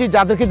এই যে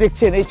যাদেরকে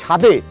দেখছেন এই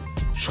ছাদে,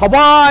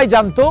 সবাই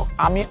জানতো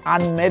আমি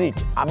আনম্যারিড,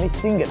 আমি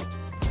সিঙ্গেল।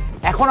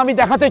 এখন আমি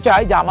দেখাতে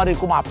চাই যে আমার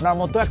এরকম আপনার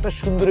মতো একটা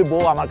সুন্দরী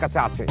বউ আমার কাছে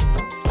আছে।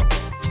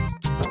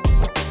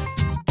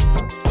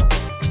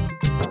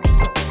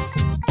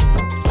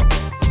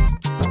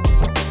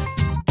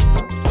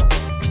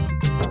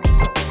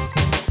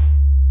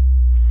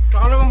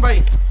 ভাই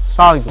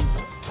আসসালামু আলাইকুম।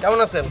 কেমন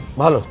আছেন?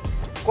 ভালো।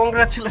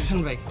 কংগ্রাচুলেশন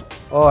ভাই।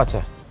 ও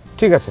আচ্ছা,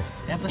 ঠিক আছে।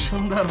 এত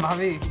সুন্দর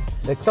ভাবি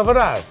দেখতে হবে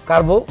না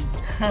কার বউ?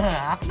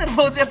 আপনার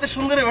বউ যে এত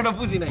সুন্দর এটা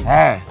বুঝি নাই।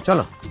 হ্যাঁ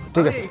চলো,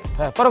 ঠিক আছে।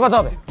 হ্যাঁ, পরে কথা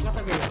হবে।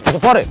 আচ্ছা,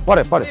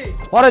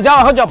 পরে যাও।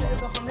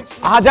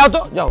 যাও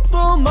তো, যাও।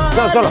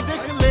 চলো।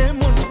 দেখলে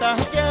মনটা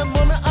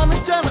কেমন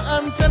আনচান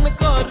আনচান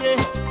করে,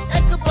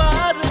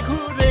 একবার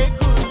ঘুরে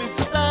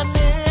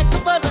গুলিস্তানে,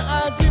 একবার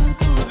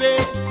আজিমপুরে।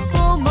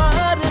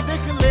 তোমার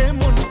দেখলে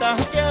মনটা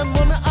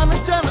কেমন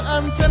আনচান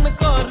আনচান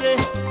করে,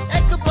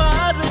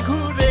 একবার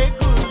ঘুরে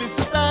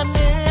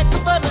গুলিস্তানে,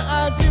 একবার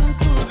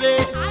আজিমপুরে।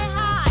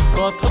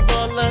 কথা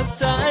বলার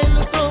স্টাইল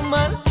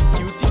তোমার,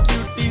 কিউটি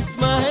কিউটি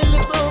স্মাইল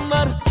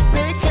তোমার,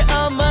 দেখে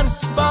আমার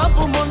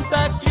বাবু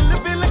মনটা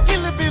কিলবিল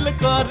কিলবিল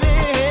করে।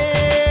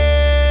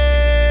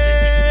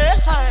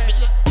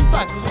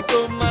 পাগলি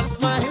তোমার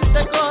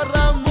স্মাইলটা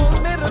করা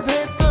মনের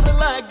ভেতর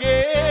লাগে।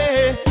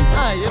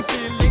 আই এম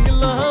ফিলিং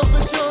লাভ,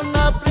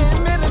 শোনা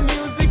প্রেমের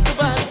মিউজিক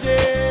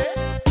বাজে।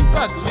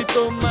 পাগলি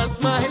তোমার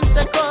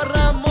স্মাইলটা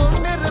করা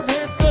মনের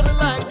ভেতর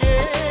লাগে।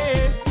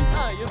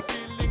 আই এম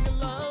ফিলিং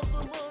লাভ,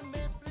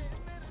 মনে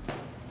প্রেমের।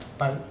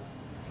 ভাই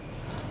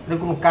এটা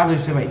কোনো কাজ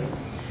হয়েছে ভাই?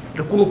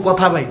 এটা কোনো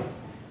কথা ভাই?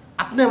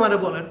 আপনি আমারে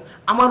বলেন,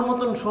 আমার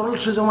মতন সরল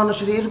সেজ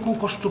মানুষের এরকম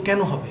কষ্ট কেন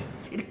হবে?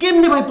 এটা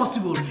কেমনে ভাই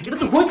পসিবল? এটা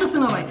তো হইতেছে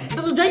না ভাই,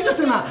 এটা তো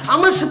যাইতেছে না।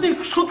 আমার সাথে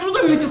শত্রুতা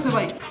হইতেছে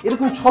ভাই।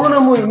 এরকম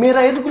ছলনাময়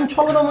মেয়েরা এরকম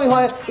ছলনাময়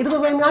হয়, এটা তো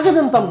ভাই আমি আগে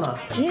জানতাম না।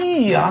 কি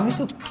আমি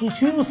তো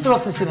কিছুই বুঝতে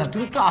পারতেছি না।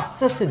 তুমি একটু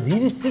আস্তে আস্তে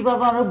ধীর স্থির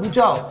ভাবে আরো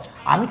বুঝাও।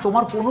 আমি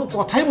তোমার কোনো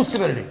কথাই বুঝতে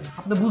পারিনি।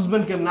 আপনি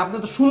বুঝবেন কেমন? আপনি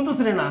তো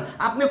শুনতেছেন না।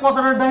 আপনি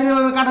কথাটা ডাইনে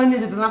ভাবে কাটাই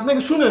নিয়ে যেতেন।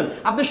 আপনাকে শুনেন,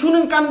 আপনি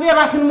শুনেন কান দিয়ে,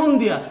 রাখেন মন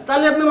দিয়া,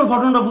 তাহলে আপনি আমার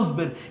ঘটনাটা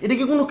বুঝবেন। এটা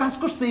কি কোনো কাজ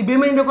করছে? এই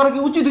বেমাইন্ডটা করা কি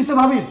উচিত হয়েছে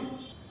ভাবির?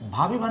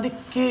 ভাবি মানে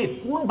কে?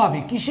 কোন ভাবি?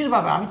 কিসের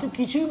ভাবে? আমি তো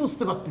কিছুই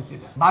বুঝতে পারতেছি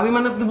না। ভাবি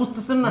মানে আপনি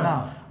বুঝতেছেন না?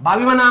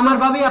 ভাবি মানে আমার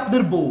ভাবি,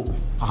 আপনার বউ।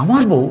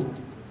 আমার বউ?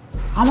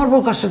 আমার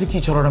বউ কার সাথে কি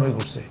ছলনামি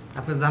করছে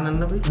আপনি জানেন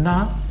না ভাই? না।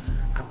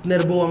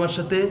 আপনার বউ আমার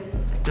সাথে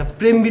একটা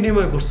প্রেম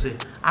বিনিময় করছে।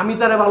 আমি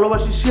তারে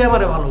ভালোবাসি, সে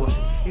আমারে ভালোবাসে।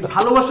 এই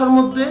ভালোবাসার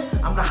মধ্যে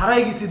আমরা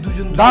হারাই গেছি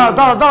দুজন।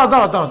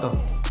 দাঁড়া।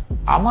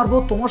 আমার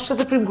বউ তোমার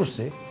সাথে প্রেম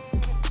করছে?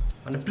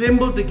 মানে প্রেম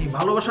বলতে কি,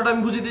 ভালোবাসাটা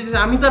আমি বুঝিয়ে দিয়েছি।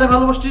 আমি তারে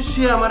ভালোবাসছি,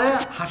 সে আমারে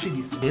হাসি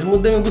দিচ্ছে। এর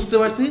মধ্যে আমি বুঝতে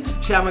পারছি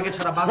সে আমাকে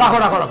ছাড়া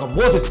রাখো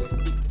বলতেছি।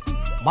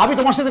 ভাবি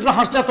তোমার সাথে একটু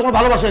হাসছে, তোমার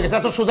ভালোবাসা হয়ে গেছে,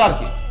 এত সোজা আর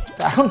কি।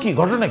 এখন কি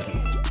ঘটনা? কি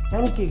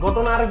এখন কি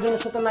ঘটনা?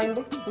 আরেকজনের সাথে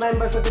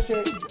নাইমবার সাথে সে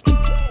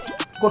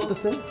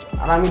করতেছে,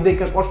 আর আমি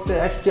দেখে কষ্টে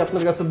আসছি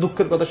আপনার কাছে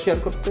দুঃখের কথা শেয়ার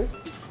করতে।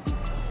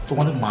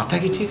 তোমাদের মাথা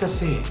কি ঠিক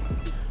আছে?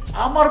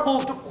 আমার বউ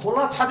একটু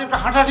খোলা ছাদে একটু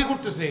হাঁটাহাঁটি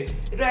করতেছে,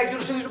 এটা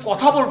একজনের সাথে একটু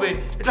কথা বলবে,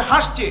 এটা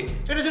হাসছে,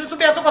 এটার জন্য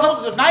তুমি এত কথা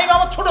বলতেছো। নাই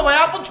আমার ছোট ভাই,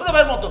 আপন ছোট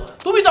ভাইয়ের মতো,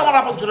 তুমি তো আমার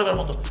আপন ছোট ভাইয়ের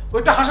মতো।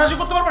 ওইটা হাসাহাসি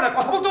করতে পারবে না,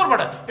 কথা বলতে পারবে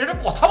না, এটা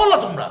কথা বললা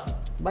তোমরা?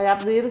 ভাই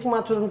আপনি এরকম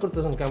আচরণ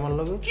করতেছেন কেমন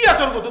লাগে? কি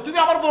আচরণ করতো? তুমি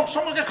আমার বউ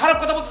সম্পর্কে খারাপ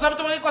কথা বলতেছো, আমি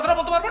তোমাকে এই কথাটা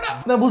বলতে পারবো না?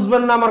 না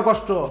বুঝবেন না আমার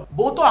কষ্ট।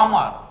 বউ তো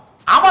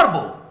আমার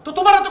বউ তো,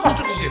 তোমার এত কষ্ট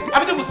কিসের?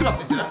 আমি তো বুঝতে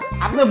পারতেছি না।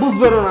 আপনি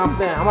বুঝবেন না,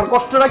 আপনি আমার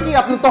কষ্টটা কি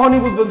আপনি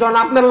তখনই বুঝবেন যখন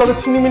আপনার লগে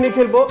ছিনিমিনি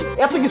খেলবো।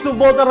 এত কিছু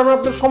বলতে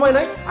আপনার সময়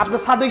নাই। আপনি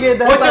ছাদে গিয়ে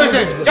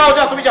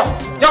যাও তুমি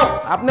যাও।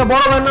 আপনি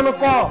বড় ভাইয়ের নামে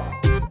ক।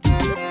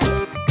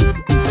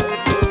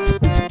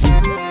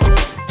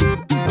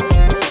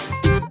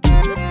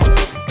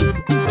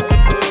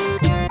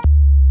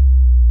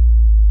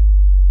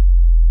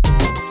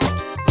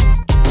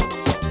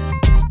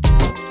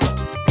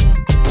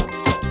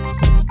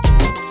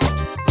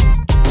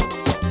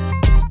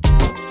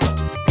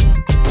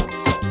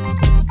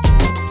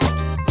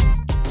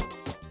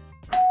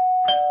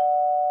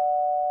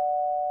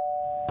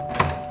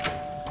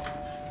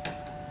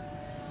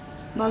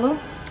 বলো।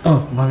 ও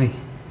ভাবি,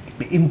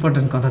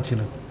 ইম্পর্টেন্ট কথা ছিল,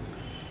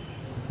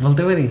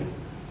 বলতে পারি?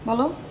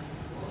 বলো।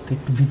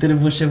 একটু ভিতরে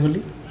বসে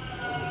বলি।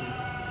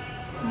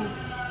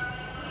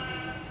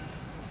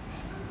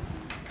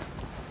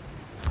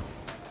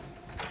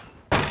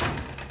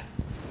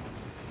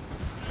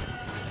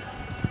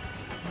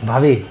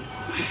 ভাবি,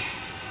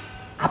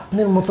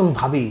 আপনার মতন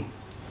ভাবি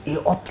এই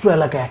অত্র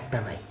এলাকায় একটা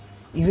নাই।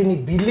 ইভেন এই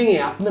বিল্ডিং এ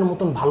আপনার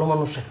মতন ভালো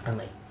মানুষ একটা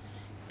নাই।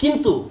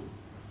 কিন্তু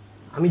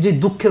আমি যে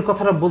দুঃখের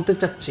কথাটা বলতে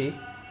চাচ্ছি,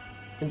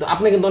 কিন্তু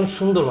আপনি কিন্তু অনেক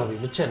সুন্দর ভাবি,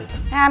 বুঝছেন?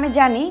 হ্যাঁ আমি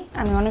জানি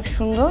আমি অনেক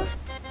সুন্দর।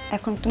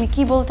 এখন তুমি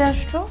কি বলতে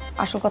আসছো,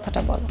 আসল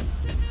কথাটা বলো।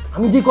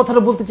 আমি যে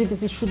কথাটা বলতে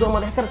চাইতেছি শুধু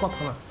আমার একার কথা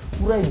না,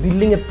 পুরো এই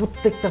বিল্ডিং এর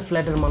প্রত্যেকটা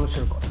ফ্ল্যাটের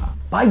মানুষের কথা।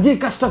 ভাই যে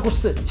কাজটা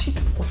করছে,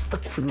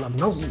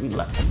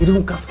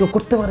 এরকম কাজ কেউ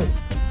করতে পারে?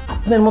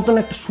 আপনার মতন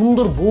একটা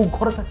সুন্দর বউ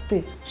ঘরে থাকতে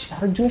সে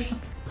আরেকজনের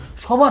সাথে,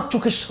 সবার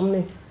চোখের সামনে।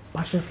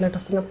 পাশের ফ্ল্যাট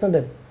আছেন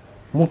আপনাদের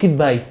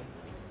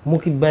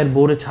মুকিত ভাইয়ের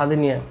বউরে ছাদে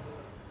নিয়ে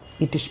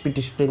ইটিস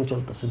পিটিস প্রেম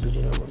চলতেছে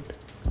দুজনের মধ্যে।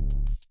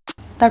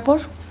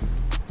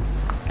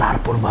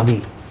 তারপর ভাবি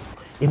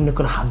এমনি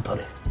করে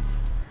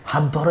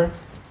হাত ধরে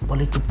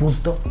বলে একটু বুঝ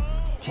দাও,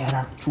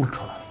 চেহারা চুল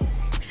ছড়া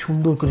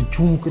সুন্দর করে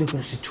জুম করে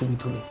সে ছবি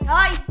তুলে।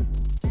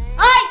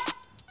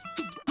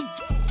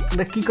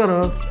 কি করো?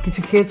 কিছু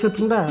খেয়েছো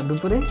তোমরা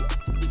দুপুরে?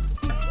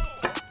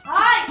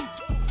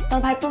 তোর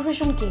ভাই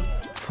প্রফেশন কি?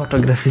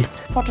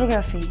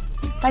 ফটোগ্রাফি।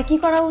 তাই কি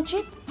করা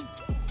উচিত?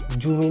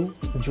 Zoom in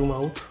zoom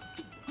out.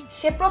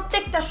 সে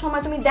প্রত্যেকটা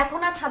সময় তুমি দেখো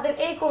না, ছাদের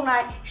এই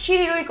কোণায়,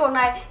 সিঁড়ির ওই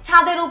কোণায়,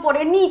 ছাদের উপরে,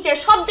 নিচে,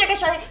 সব জায়গায়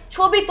সাথে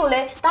ছবি তোলে।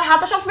 তার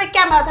হাতে সবসময়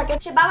ক্যামেরা থাকে।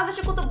 সে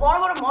বাংলাদেশে কত বড়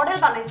বড় মডেল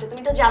বানাইছে,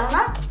 তুমি তো জানো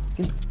না?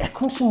 কিন্তু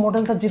এখন সে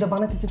মডেলটা যেটা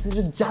বানাতে চাইছে,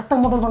 যাটা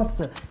মডেল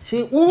বানাতেছে, সে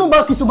অন্য বা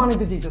কিছু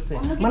বানাতে চাইতেছে।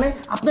 মানে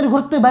আপনার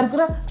ঘর থেকে বাইর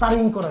করে তার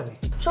ইন করাবে।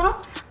 শোনো,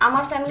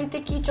 আমার ফ্যামিলিতে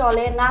কি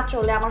চলে না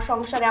চলে, আমার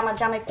সংসারে আমার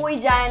জামাই কই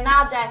যায় না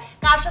যায়,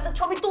 কার সাথে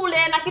ছবি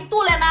তুলে নাকি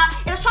তুলে না,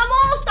 এটা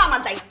সমস্ত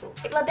আমার দায়িত্ব।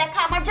 এগুলো দেখা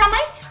আমার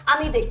জামাই,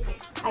 আমি দেখবো।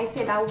 I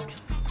said out.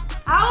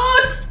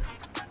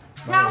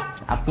 যাও।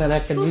 আপনারা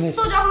একটা জিনিস,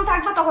 সুস্থ যখন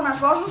থাকবে তখন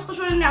আসবে, অসুস্থ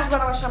শরীর নিয়ে আসবে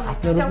আমার সামনে।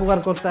 আপনার উপকার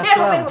করতে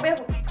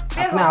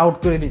আপনি আউট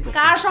করে দিতে।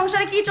 কার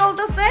সংসারে কি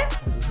চলতেছে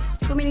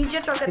তুমি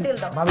নিজের চরকায় তেল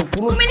দাও। ভাবি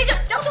কোন তুমি নিজে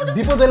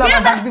বিপদ হলে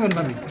আমাকে ডাক দিবেন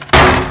ভাবি।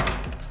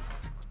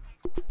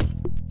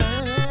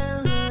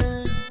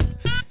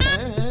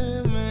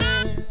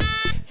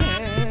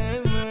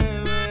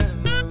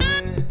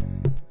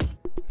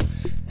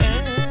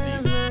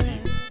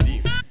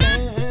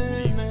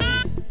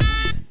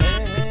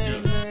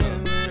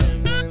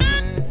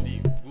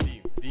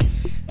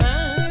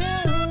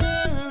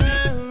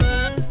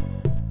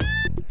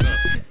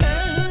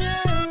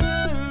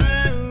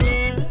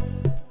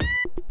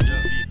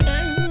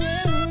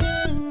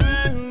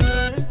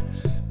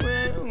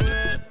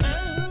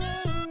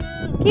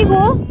 কি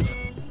গো,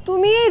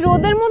 তুমি এই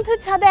রোদের মধ্যে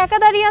ছাদে একা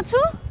দাঁড়িয়ে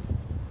আছো?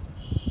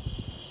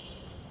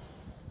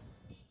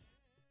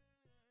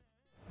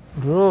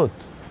 রোদ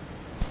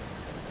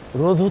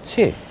রোদ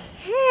হচ্ছে?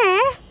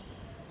 হ্যাঁ।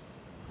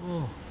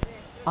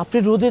 আপনি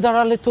রোদে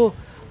দাঁড়ালে তো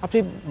আপনি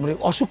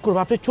অসুখ করবে,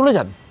 আপনি চলে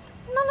যান।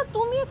 না না,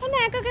 তুমি এখানে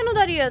একা কেন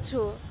দাঁড়িয়ে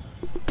আছো?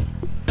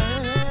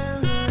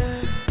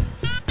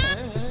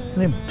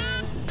 মানে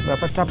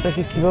ব্যাপারটা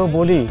আপনাকে কিভাবে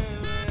বলি,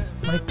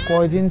 মানে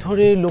কয়দিন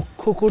ধরে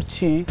লক্ষ্য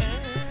করছি।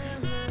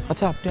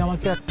 আচ্ছা আপনি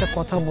আমাকে একটা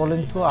কথা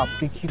বলেন তো,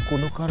 আপনি কি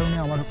কোনো কারণে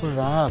আমার উপর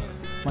রাগ,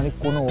 মানে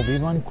কোনো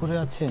অভিমান করে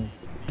আছেন?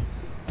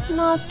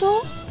 না তো।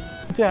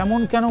 কিন্তু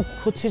এমন কেন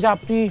হচ্ছে যে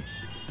আপনি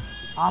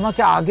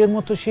আমাকে আগের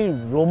মতো সেই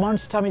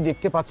রোমান্সটা আমি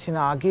দেখতে পাচ্ছি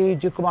না। আগে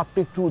যেরকম আপনি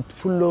একটু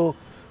উৎফুল্ল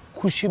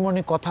খুশি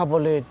মনে কথা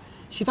বলেন,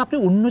 সেটা আপনি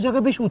অন্য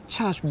জায়গায় বেশ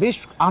উচ্ছ্বাস, বেশ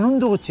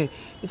আনন্দ হচ্ছে,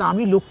 কিন্তু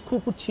আমি লক্ষ্য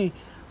করছি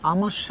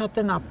আমার সাথে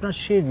না আপনার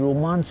সেই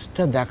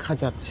রোমান্সটা দেখা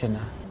যাচ্ছে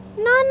না।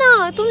 না না,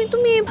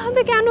 তুমি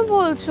এভাবে কেন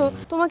বলছো?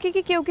 তোমাকে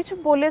কি কেউ কিছু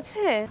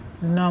বলেছে?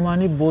 না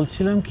মানে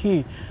বলছিলাম কি,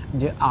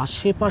 যে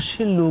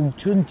আশেপাশের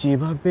লোকজন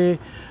যেভাবে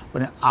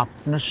মানে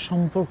আপনার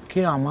সম্পর্কে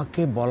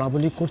আমাকে বলা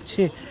বলি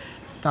করছে,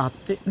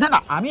 তাতে না না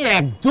আমি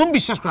একদম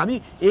বিশ্বাস করি, আমি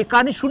এই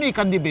কানে শুনে এই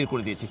কান দিয়ে বের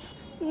করে দিয়েছি।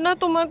 না,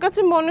 তোমার কাছে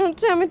মনে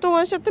হচ্ছে আমি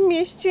তোমার সাথে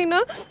মিশছি না।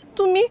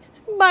 তুমি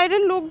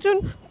বাইরের লোকজন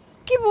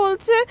কি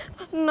বলছে?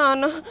 না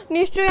না,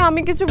 নিশ্চয়ই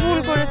আমি কিছু ভুল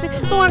করেছি।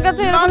 তোমার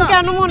কাছে এরকম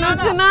কেন মনে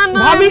হচ্ছে? না না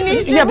ভাবি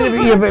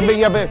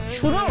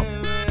শুনো,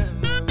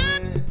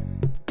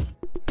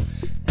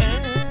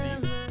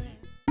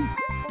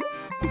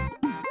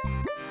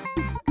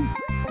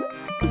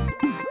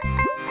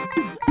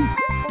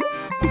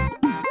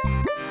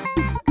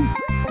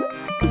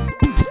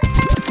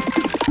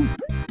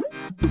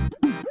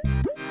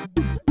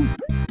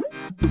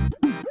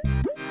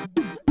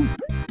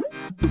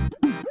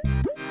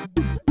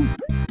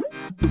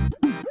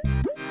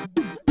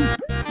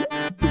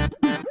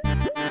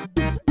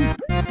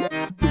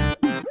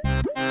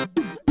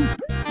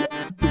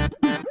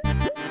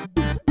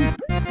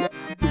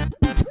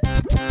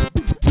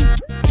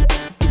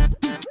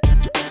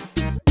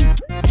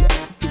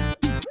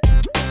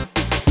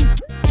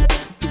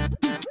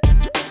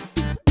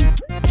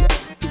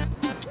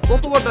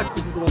 কতবার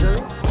ডাকতেছি তোমাকে,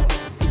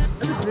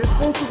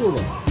 রেসপন্স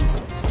করবো।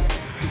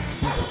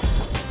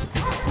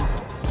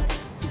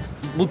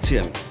 বুঝছি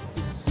আমি,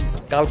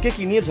 কালকে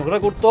কি নিয়ে ঝগড়া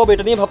করতে হবে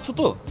এটা নিয়ে ভাবছো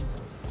তো?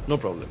 নো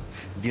প্রবলেম,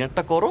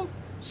 ডিনারটা করো,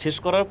 শেষ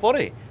করার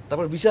পরে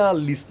তারপর বিশাল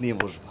লিস্ট নিয়ে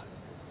বসবা,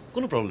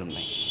 কোনো প্রবলেম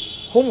নাই।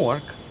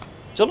 হোমওয়ার্ক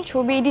চলো।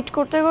 ছবি এডিট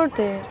করতে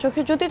করতে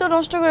চোখের জ্যোতি তো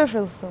নষ্ট করে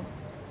ফেলছো।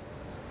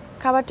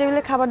 খাবার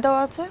টেবিলে খাবার দেওয়া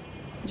আছে,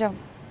 যাও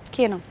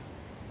খেয়ে নাও।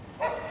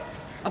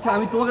 আচ্ছা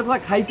আমি তোমাকে ছাড়া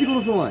খাইছি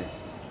কোনো সময়?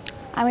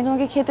 আমি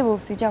তোমাকে খেতে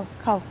বলছি, যাও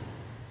খাও।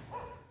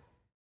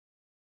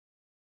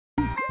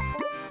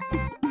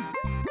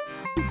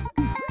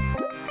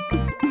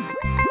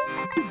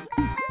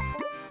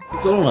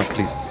 চলো না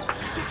প্লিজ।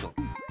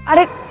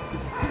 আরে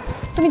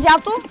তুমি যাও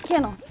তো,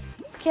 খেয়ে নাও,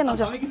 খেয়ে নাও,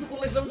 যাও। আমি কিছু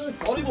করলে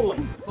সরি বললাম।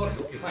 Sorry,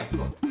 okay fine,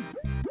 sorry.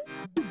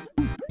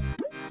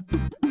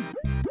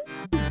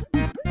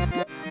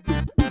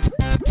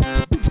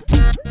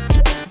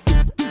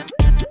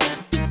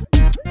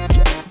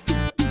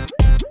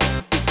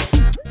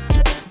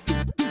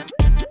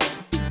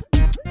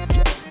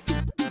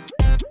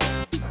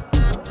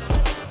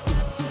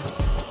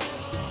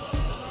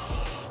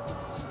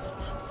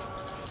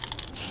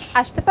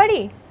 আসতে পারি?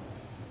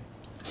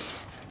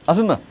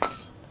 আসুন না।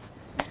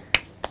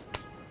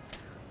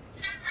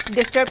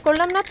 ডিস্টার্ব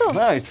করলাম না তো?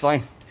 না, ইটস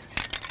ফাইন।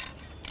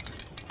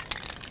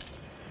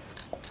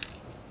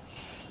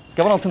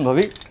 কেমন আছেন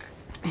ভাবি?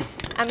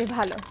 আমি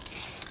ভালো।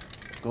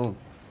 Cool.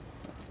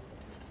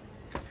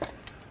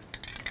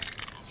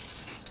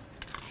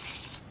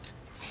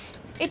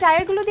 এই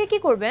টায়ারগুলো দিয়ে কি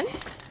করবেন?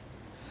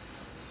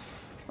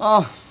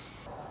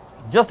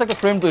 জাস্ট একটা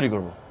ফ্রেম তৈরি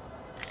করব।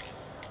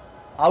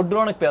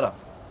 আউটডোর অনেক প্যারা,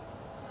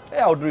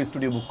 এই আউটডোর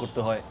স্টুডিও বুক করতে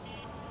হয়,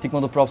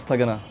 ঠিকমতো প্রপস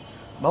থাকে না।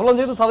 ভাবলাম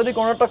যেহেতু সাদের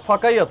কর্নারটা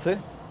ফাঁকাই আছে,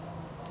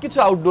 কিছু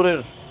আউটডোরের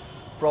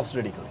প্রপস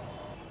রেডি করি।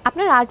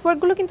 আপনার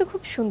আর্টওয়ার্কগুলো কিন্তু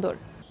খুব সুন্দর।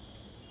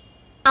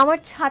 আমার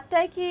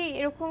ছাদটায় কি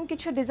এরকম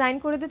কিছু ডিজাইন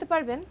করে দিতে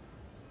পারবেন?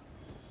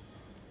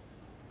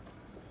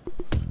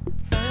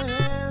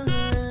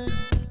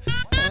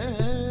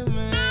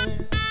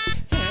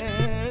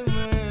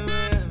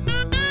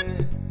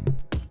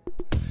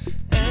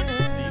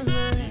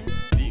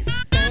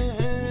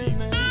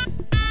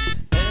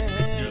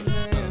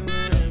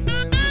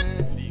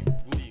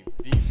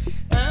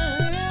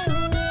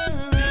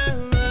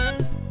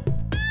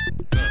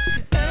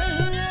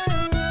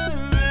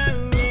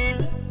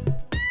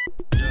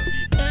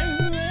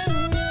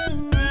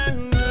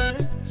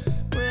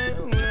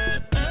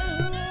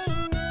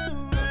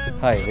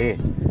 হাই রে,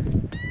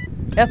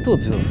 এত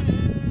জোর,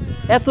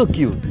 এত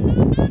কিউট,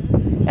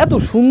 এত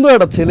সুন্দর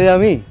একটা ছেলে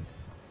আমি,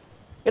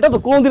 এটা তো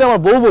কোনোদিন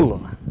আমার বউ বললো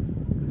না।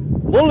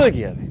 বলবে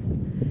কি হবে?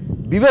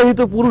 বিবাহিত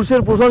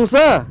পুরুষের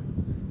প্রশংসা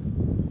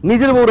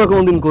নিজের বউরা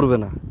কোনোদিন করবে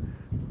না,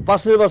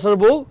 পাশের বাসার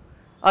বউ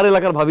আর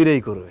এলাকার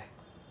ভাবিরাই করবে।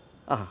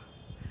 আহা,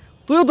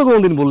 তুইও তো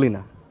কোনোদিন বললি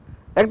না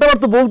একটাবার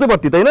তো বলতে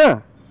পারতি তাই না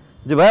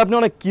যে ভাই আপনি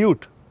অনেক কিউট,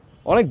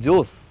 অনেক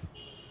জোস।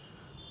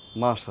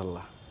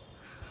 মাশাআল্লাহ,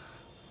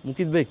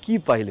 মুকিত ভাই কি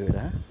পাইলো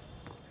এটা?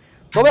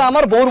 তবে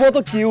আমার বউর মতো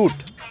কিউট,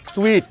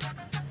 সুইট,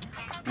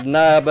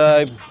 না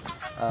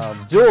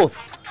জোস,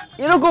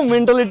 এরকম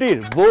মেন্টালিটির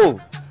বউ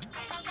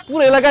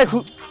পুরো এলাকায়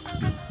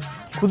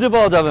খুঁজে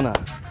পাওয়া যাবে না।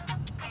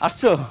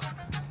 আসছো?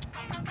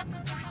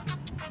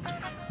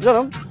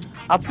 জানো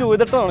আজকে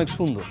ওয়েদারটা অনেক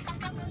সুন্দর,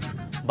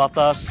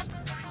 বাতাস,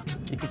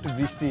 একটু একটু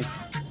বৃষ্টি,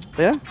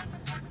 তাই না?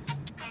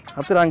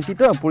 হাতের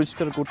আংটিটা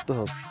পরিষ্কার করতে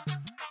হবে।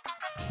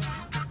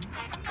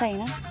 তাই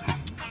না?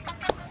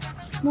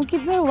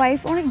 মুকিত ভাইয়ের ওয়াইফ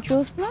অনেক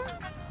জোস না?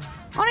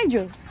 অনেক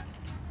জোস।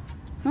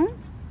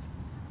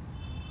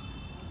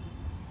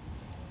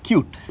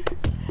 কিউট।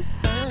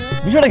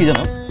 বিষয়টা কি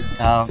জানো,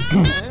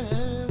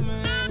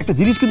 একটা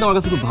জিনিস কিন্তু আমার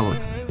কাছে খুব ভালো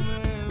লাগছে।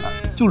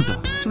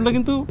 চুলটা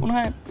কিন্তু মনে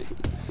হয়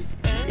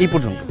এই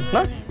পর্যন্ত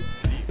না,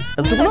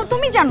 এতটুকু না?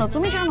 তুমি জানো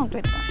তো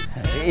এটা।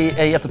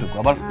 এই এতটুকু,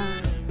 আবার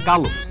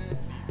কালো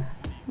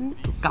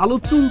কালো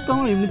চুল তো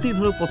আমার এমনিতেই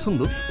ধরো পছন্দ,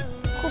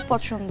 খুব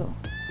পছন্দ।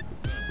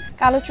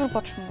 কালো চুল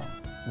পছন্দ,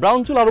 ব্রাউন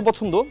চুল আরো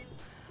পছন্দ।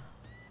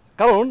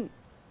 কারণ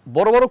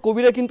বড় বড়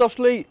কবিরা কিন্তু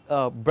আসলে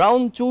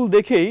ব্রাউন চুল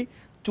দেখেই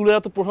চুলের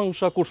এত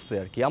প্রশংসা করছে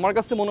আর কি। আমার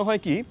কাছে মনে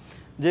হয় কি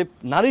যে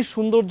নারীর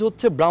সৌন্দর্য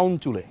হচ্ছে ব্রাউন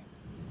চুলে,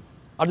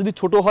 আর যদি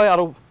ছোট হয়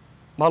আরো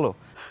ভালো।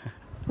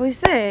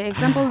 হইছে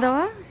এক্সাম্পল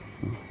দেওয়া?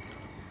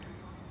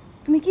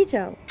 তুমি কি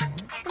চাও?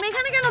 তুমি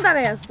এখানে কেন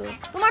দাঁড়ায় আছো?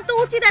 তোমার তো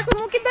উচিত এখন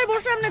মুকিত ভাইয়ের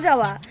বউর সামনে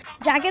যাওয়া।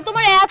 যাকে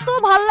তোমার এত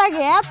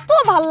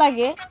ভাল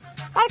লাগে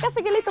তার কাছে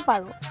গেলেই তো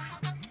পারো।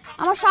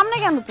 আমার সামনে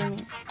কেন তুমি?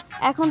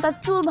 এখন তার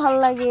চুল ভাল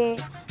লাগে,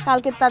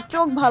 কালকে তার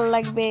চোখ ভাল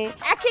লাগবে,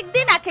 এক এক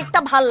দিন এক একটা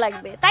ভাল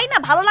লাগবে, তাই না?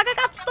 ভালো লাগা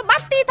কাজ তো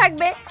বাড়তেই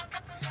থাকবে,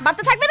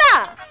 বাড়তে থাকবে না?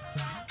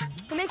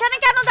 তুমি এখানে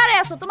কেন দাঁড়ায়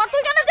আছো? তোমার তো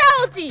এখানে যাওয়া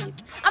উচিত।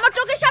 আমার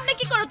চোখের সামনে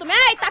কি করো তুমি?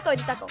 এই তাকাও,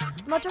 তাকাও,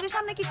 তোমার চোখের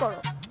সামনে কি করো?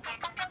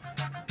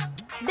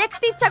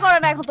 দেখতে ইচ্ছা করে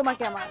না এখন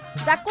তোমাকে। আমার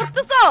যা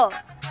করতেছো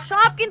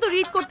সব কিন্তু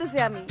রিড করতেছি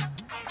আমি।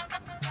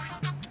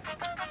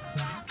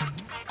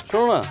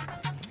 শোনো না,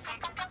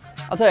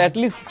 আচ্ছা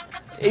অ্যাটলিস্ট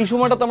এই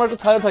সময়টা তো আমরা একটু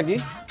ছায়া থাকি,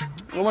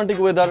 রোমান্টিক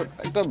ওয়েদার,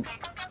 একটা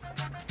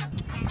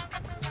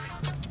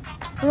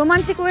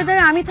রোমান্টিক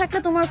ওয়েদারে আমি থাকলে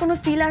তোমার কোনো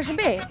ফিল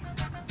আসবে?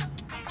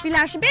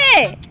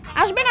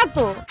 আসবে না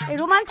তো। এই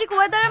রোমান্টিক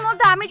ওয়েদারের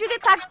মধ্যে আমি যদি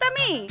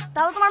থাকতামই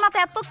তাহলে তোমার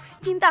মাথায় এত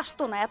চিন্তা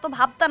আসতো না, এত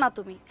ভাবতা না।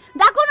 তুমি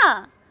ডাকো না,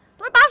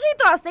 তোমার পাশেই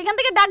তো আছে, এখান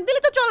থেকে ডাক দিলে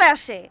তো চলে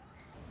আসে।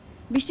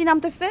 বৃষ্টি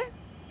নামতেছে,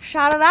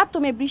 সারা রাত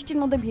তুমি বৃষ্টির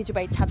মধ্যে ভিজবে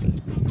এই ছাদে,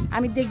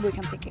 আমি দেখবো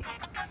এখান থেকে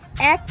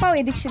এক পাও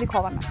এদিক সেদিক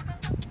হবা না,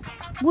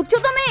 বুঝছো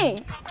তুমি?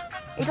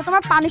 এটা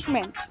তোমার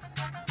পানিশমেন্ট।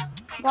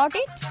 Got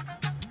it?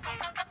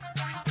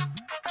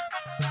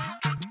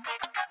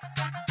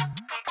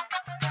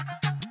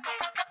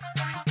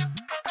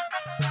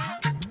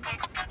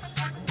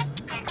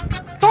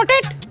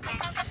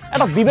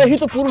 একটা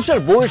বিবাহিত পুরুষের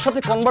বউয়ের সাথে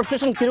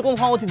কনভারসেশন কিরকম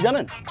হওয়া উচিত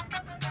জানেন?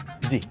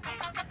 জি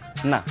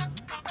না,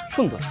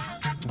 সুন্দর,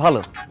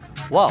 ভালো,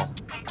 ওয়াও,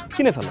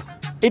 কিনে ফেলো,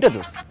 এটা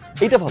জোস,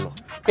 এইটা ভালো,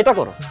 এটা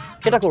করো,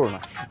 এটা করো না,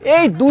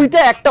 এই দুইটা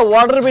একটা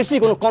ওয়ার্ডের বেশি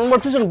কোনো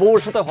কনভারসেশন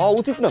বউয়ের সাথে হওয়া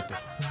উচিত না তো।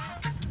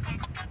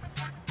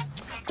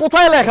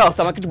 কোথায় লেখা আছে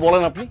আমাকে একটু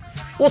বলেন আপনি?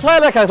 কোথায়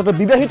লেখা আছে একটা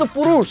বিবাহিত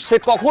পুরুষ সে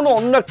কখনো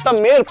অন্য একটা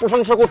মেয়ের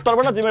প্রশংসা করতে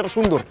পারবে না যে মেয়েটা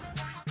সুন্দর?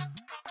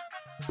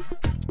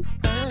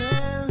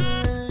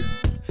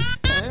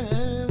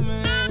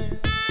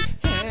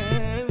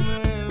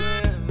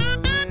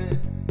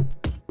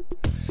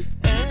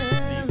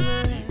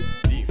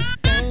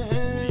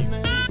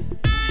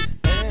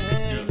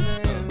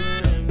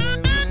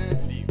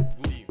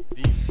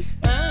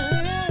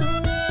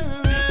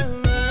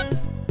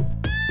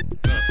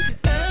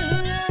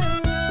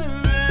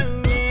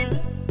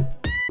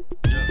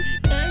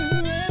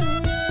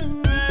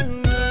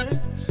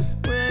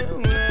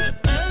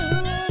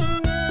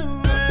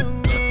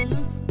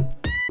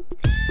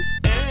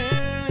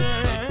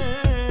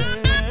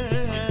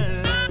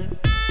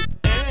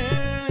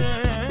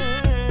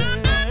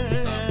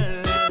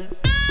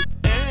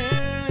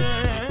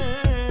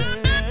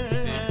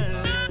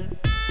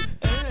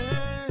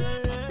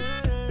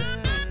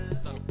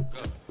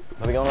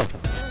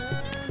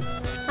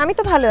 আমি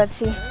তো ভালো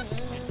আছি।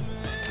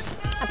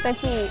 আপনার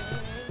কি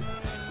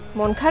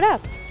মন খারাপ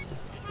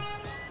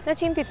না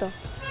চিন্তিত?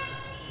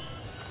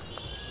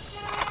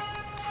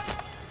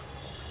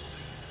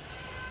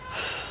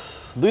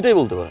 দুইটাই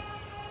বলতে পারেন।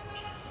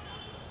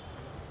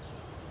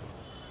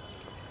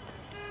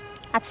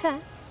 আচ্ছা,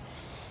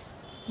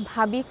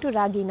 ভাবি একটু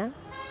রাগী না?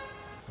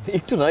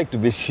 একটু না, একটু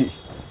বেশি।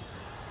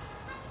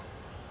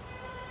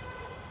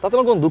 তাতে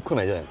আমার কোনো দুঃখ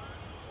নাই জানেন,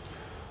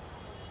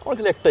 আমার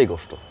খালি একটাই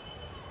কষ্ট।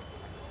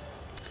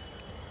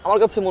 আমার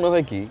কাছে মনে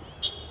হয় কি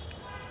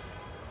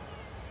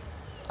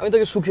আমি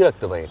তাকে সুখী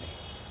রাখতে পারিনি,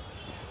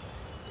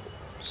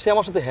 সে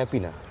আমার সাথে হ্যাপি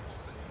না।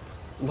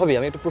 ভাবি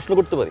আমি একটা প্রশ্ন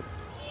করতে পারি?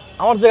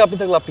 আমার জায়গায় আপনি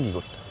থাকলে আপনি কি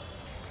করতেন?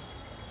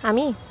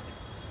 আমি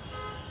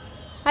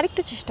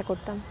আরেকটু চেষ্টা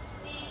করতাম।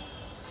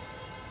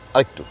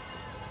 আরেকটু?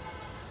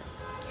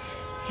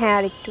 হ্যাঁ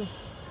আরেকটু।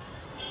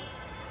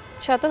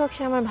 শত হোক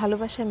সে আমার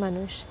ভালোবাসার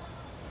মানুষ,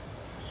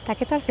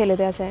 তাকে তো আর ফেলে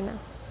দেওয়া যায় না।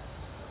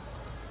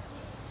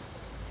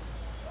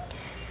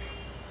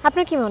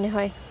 আপনার কি মনে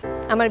হয়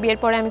আমার বিয়ের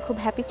পরে আমি খুব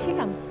হ্যাপি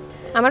ছিলাম?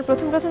 আমার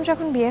প্রথম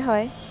যখন বিয়ে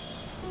হয়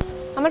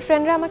আমার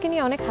ফ্রেন্ডরা আমাকে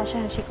নিয়ে অনেক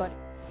হাসাহাসি করে,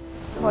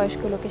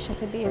 বয়স্ক লোকের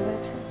সাথে বিয়ে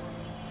হয়েছে।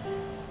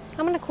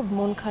 আমার না খুব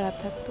মন খারাপ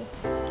থাকতো,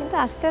 কিন্তু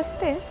আস্তে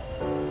আস্তে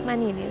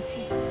মানিয়ে নিয়েছি,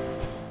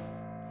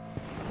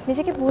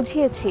 নিজেকে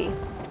বুঝিয়েছি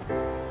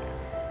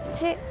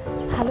যে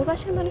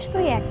ভালোবাসার মানুষ তো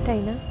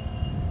একটাই না,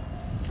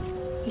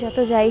 যত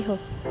যাই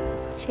হোক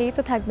সেই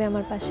তো থাকবে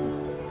আমার পাশে।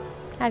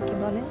 আর কি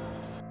বলেন?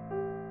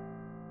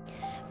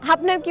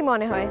 আপনার কি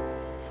মনে হয়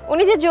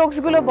উনি যে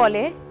জোকসগুলো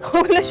বলে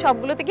ওগুলো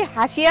সবগুলোতে কি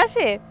হাসি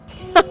আসে?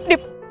 আপনি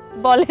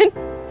বলেন।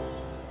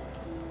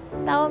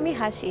 তাও আমি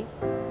হাসি,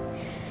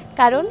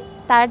 কারণ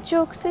তার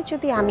জোকসে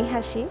যদি আমি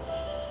হাসি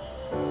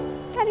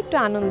তার একটু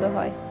আনন্দ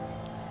হয়,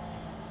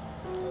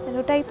 আর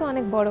ওটাই তো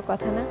অনেক বড়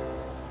কথা না?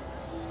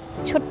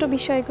 ছোট্ট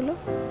বিষয়গুলো।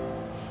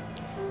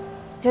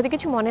 যদি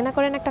কিছু মনে না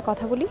করেন একটা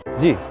কথা বলি।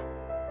 জি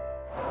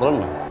বলুন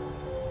না।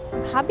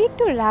 ভাবি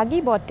একটু রাগী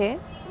বটে,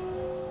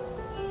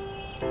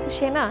 তো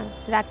সে না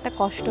রাগটা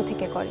কষ্ট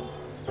থেকে করে।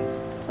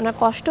 ওনার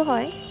কষ্ট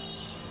হয়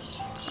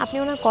আপনি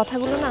ওনার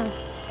কথাগুলো না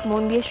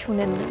মন দিয়ে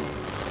শুনেন না।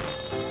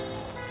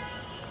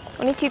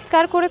 উনি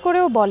চিৎকার করে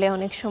করেও বলে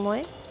অনেক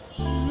সময়,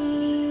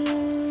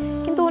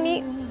 কিন্তু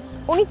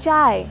উনি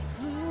চায়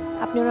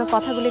আপনি ওনার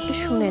কথাগুলো একটু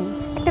শুনেন।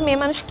 একটা মেয়ে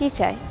মানুষ কি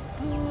চায়?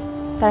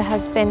 তার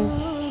হাজবেন্ড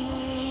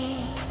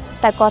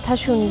তার কথা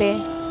শুনবে,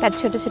 তার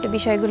ছোট ছোট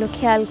বিষয়গুলো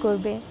খেয়াল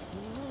করবে।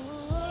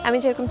 আমি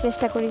যেরকম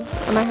চেষ্টা করি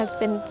আমার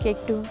হাজবেন্ডকে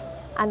একটু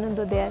আনন্দ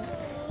দেওয়ার,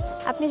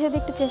 আপনি যদি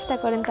একটু চেষ্টা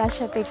করেন তার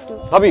সাথে একটু।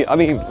 ভাবি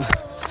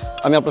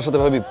আমি আপনার সাথে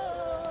ভাবি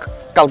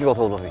কালকে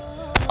কথা বলবো। ভাবি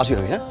আসি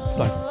ভাবি। হ্যাঁ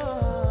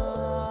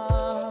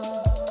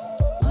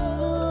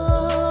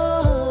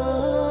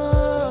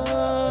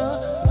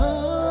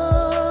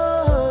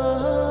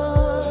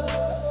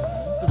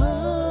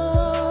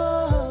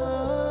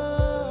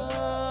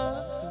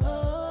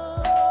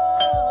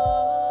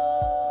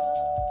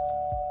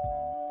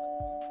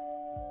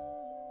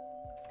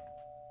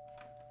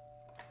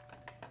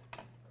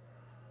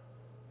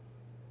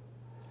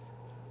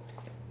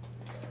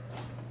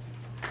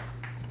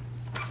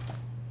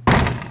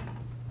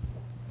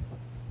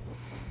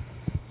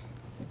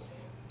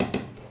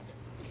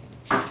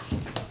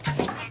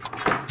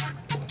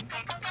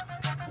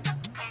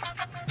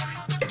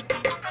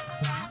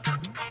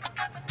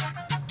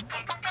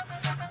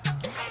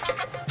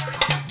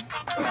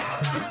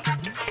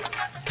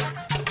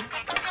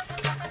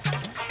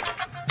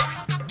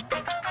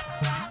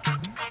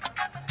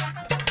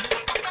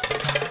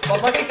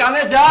কথা কি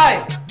কানে যায়?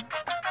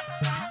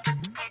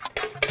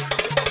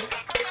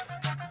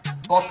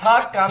 কথা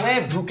কানে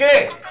ঢুকে?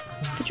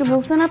 কিছু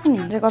বলছেন আপনি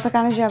যে কথা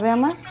কানে যাবে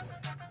আমার?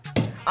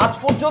 আজ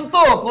পর্যন্ত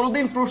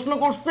কোনোদিন প্রশ্ন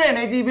করছেন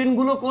এই যে ইভেন্ট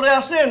গুলো করে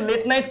আসেন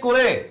লেট নাইট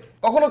করে,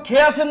 কখনো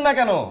খেয়ে আসেন না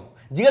কেন?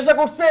 জিজ্ঞাসা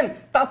করছেন?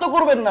 তা তো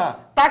করবেন না,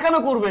 তা কেন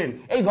করবেন?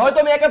 এই ঘরে তো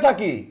আমি একা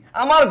থাকি,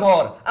 আমার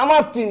ঘর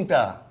আমার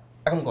চিন্তা।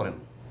 এখন করেন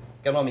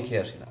কেন আমি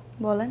খেয়ে আসি না?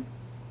 বলেন।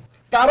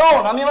 কারণ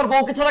আমি আমার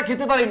বউকে ছাড়া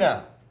খেতে পারি না।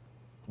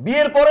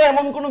 বিয়ের পরে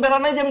এমন কোনো বেলা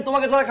নাই যে আমি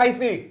তোমাকে ছাড়া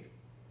খাইছি,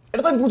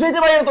 এটা তো আমি বুঝাইতে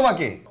পারি না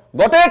তোমাকে।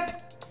 Got it?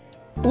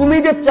 তুমি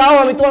যে চাও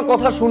আমি তোমার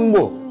কথা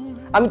শুনবো,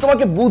 আমি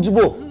তোমাকে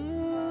বুঝবো,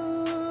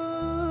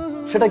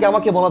 সেটা কি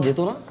আমাকে বলা যেত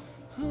না?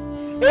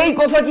 এই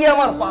কথা কি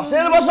আমার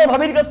পাশের বাসার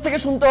ভাবির কাছ থেকে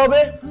শুনতে হবে?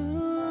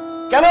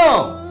 কেন?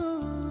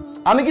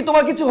 আমি কি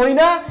তোমার কিছু হই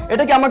না?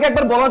 এটা কি আমাকে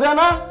একবার বলা যায়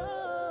না?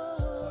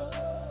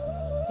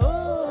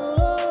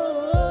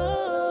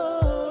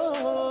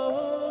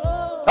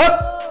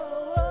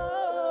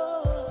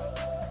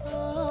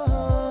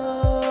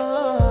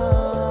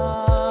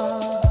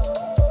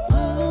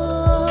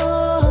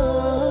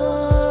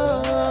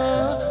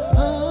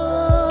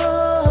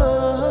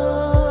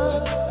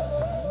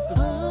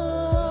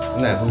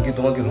 না, এখন কি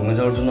তোমাকে রুমে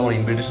যাওয়ার জন্য আমার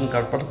ইনভিটেশন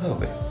কার্ড পাঠাতে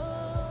হবে?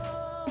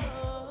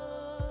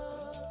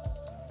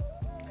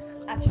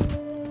 আচ্ছা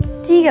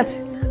ঠিক আছে,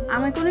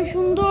 আমাকে অনেক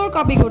সুন্দর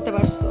কপি করতে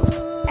পারছো,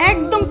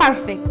 একদম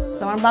পারফেক্ট।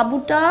 তোমার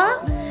বাবুটা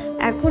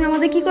এখন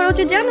আমাদের কি করা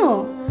উচিত জানো?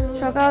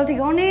 সকাল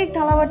থেকে অনেক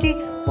থালাবাটি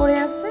পড়ে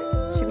আসছে,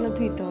 সেগুলো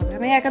ধুইতে হবে।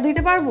 আমি একা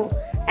ধুইতে পারবো?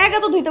 একা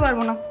তো ধুইতে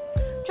পারবো না।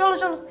 চলো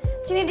চলো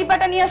চিনি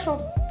ডিব্বাটা নিয়ে আসো।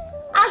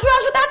 আসো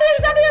আসো তাড়াতাড়ি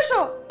আসো, তাড়াতাড়ি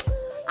আসো।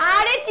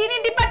 আরে চিনি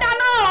ডিব্বাটা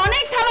আনো,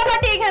 অনেক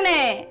থালাবাটি এখানে।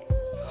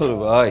 ওরে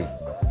ভাই,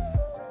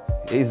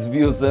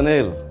 এইচবিও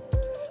চ্যানেল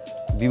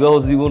বিবাহ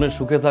জীবনে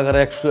সুখে থাকার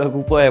 101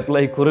 উপায়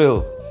অ্যাপ্লাই করেও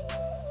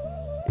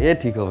এ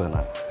ঠিক হবে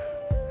না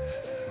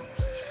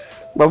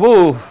বাবু।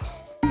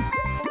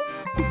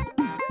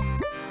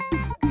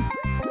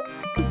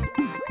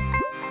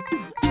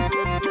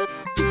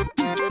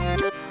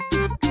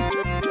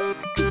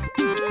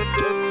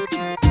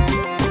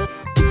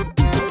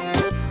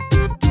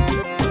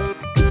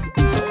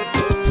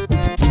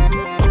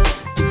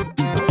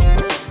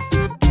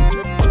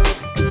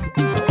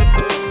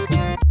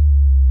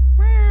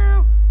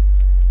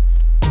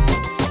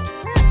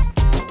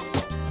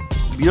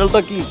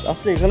 বিড়ালটা কি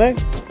আছে এখানে?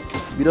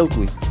 বিড়াল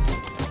কই?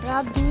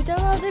 রাত 2টা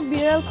বাজে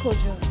বিড়াল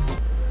খোঁজো,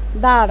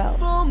 দাঁড়াও।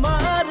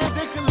 তোমার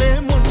দেখলে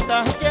মনটা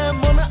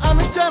কেমন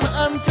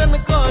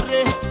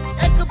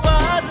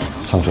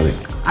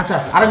আচ্ছা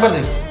আরেকবার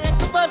দেখ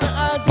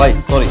ভাই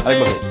সরি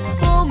আরেকবার দেখ।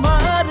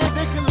 তোমার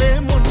দেখলে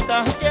মনটা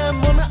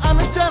কেমন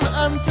আনচান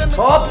আনচান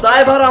সব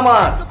দায়ভার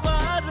আমার।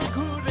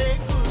 ঘুরে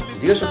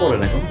জিজ্ঞাসা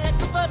করেন এখন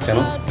কেন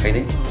খাই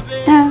নেই?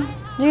 হ্যাঁ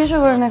জিজ্ঞাসা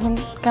করেন এখন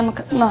কেন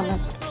না না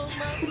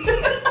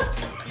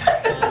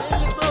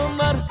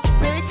তোমার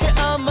দেখে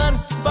আমার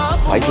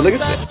বাবু ভাই চলে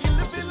গেছে?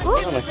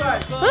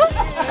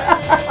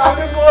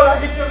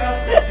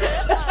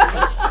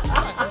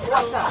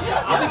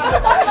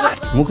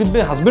 মুকিত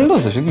ভাই হাজবেন্ড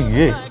আছে, সে কি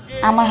গে?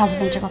 আমার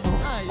হাজবেন্ডের কথা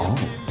বলছি।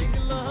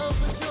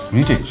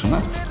 রিটেক শোনা।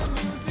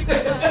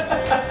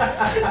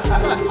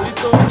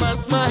 তোমার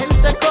স্মাইল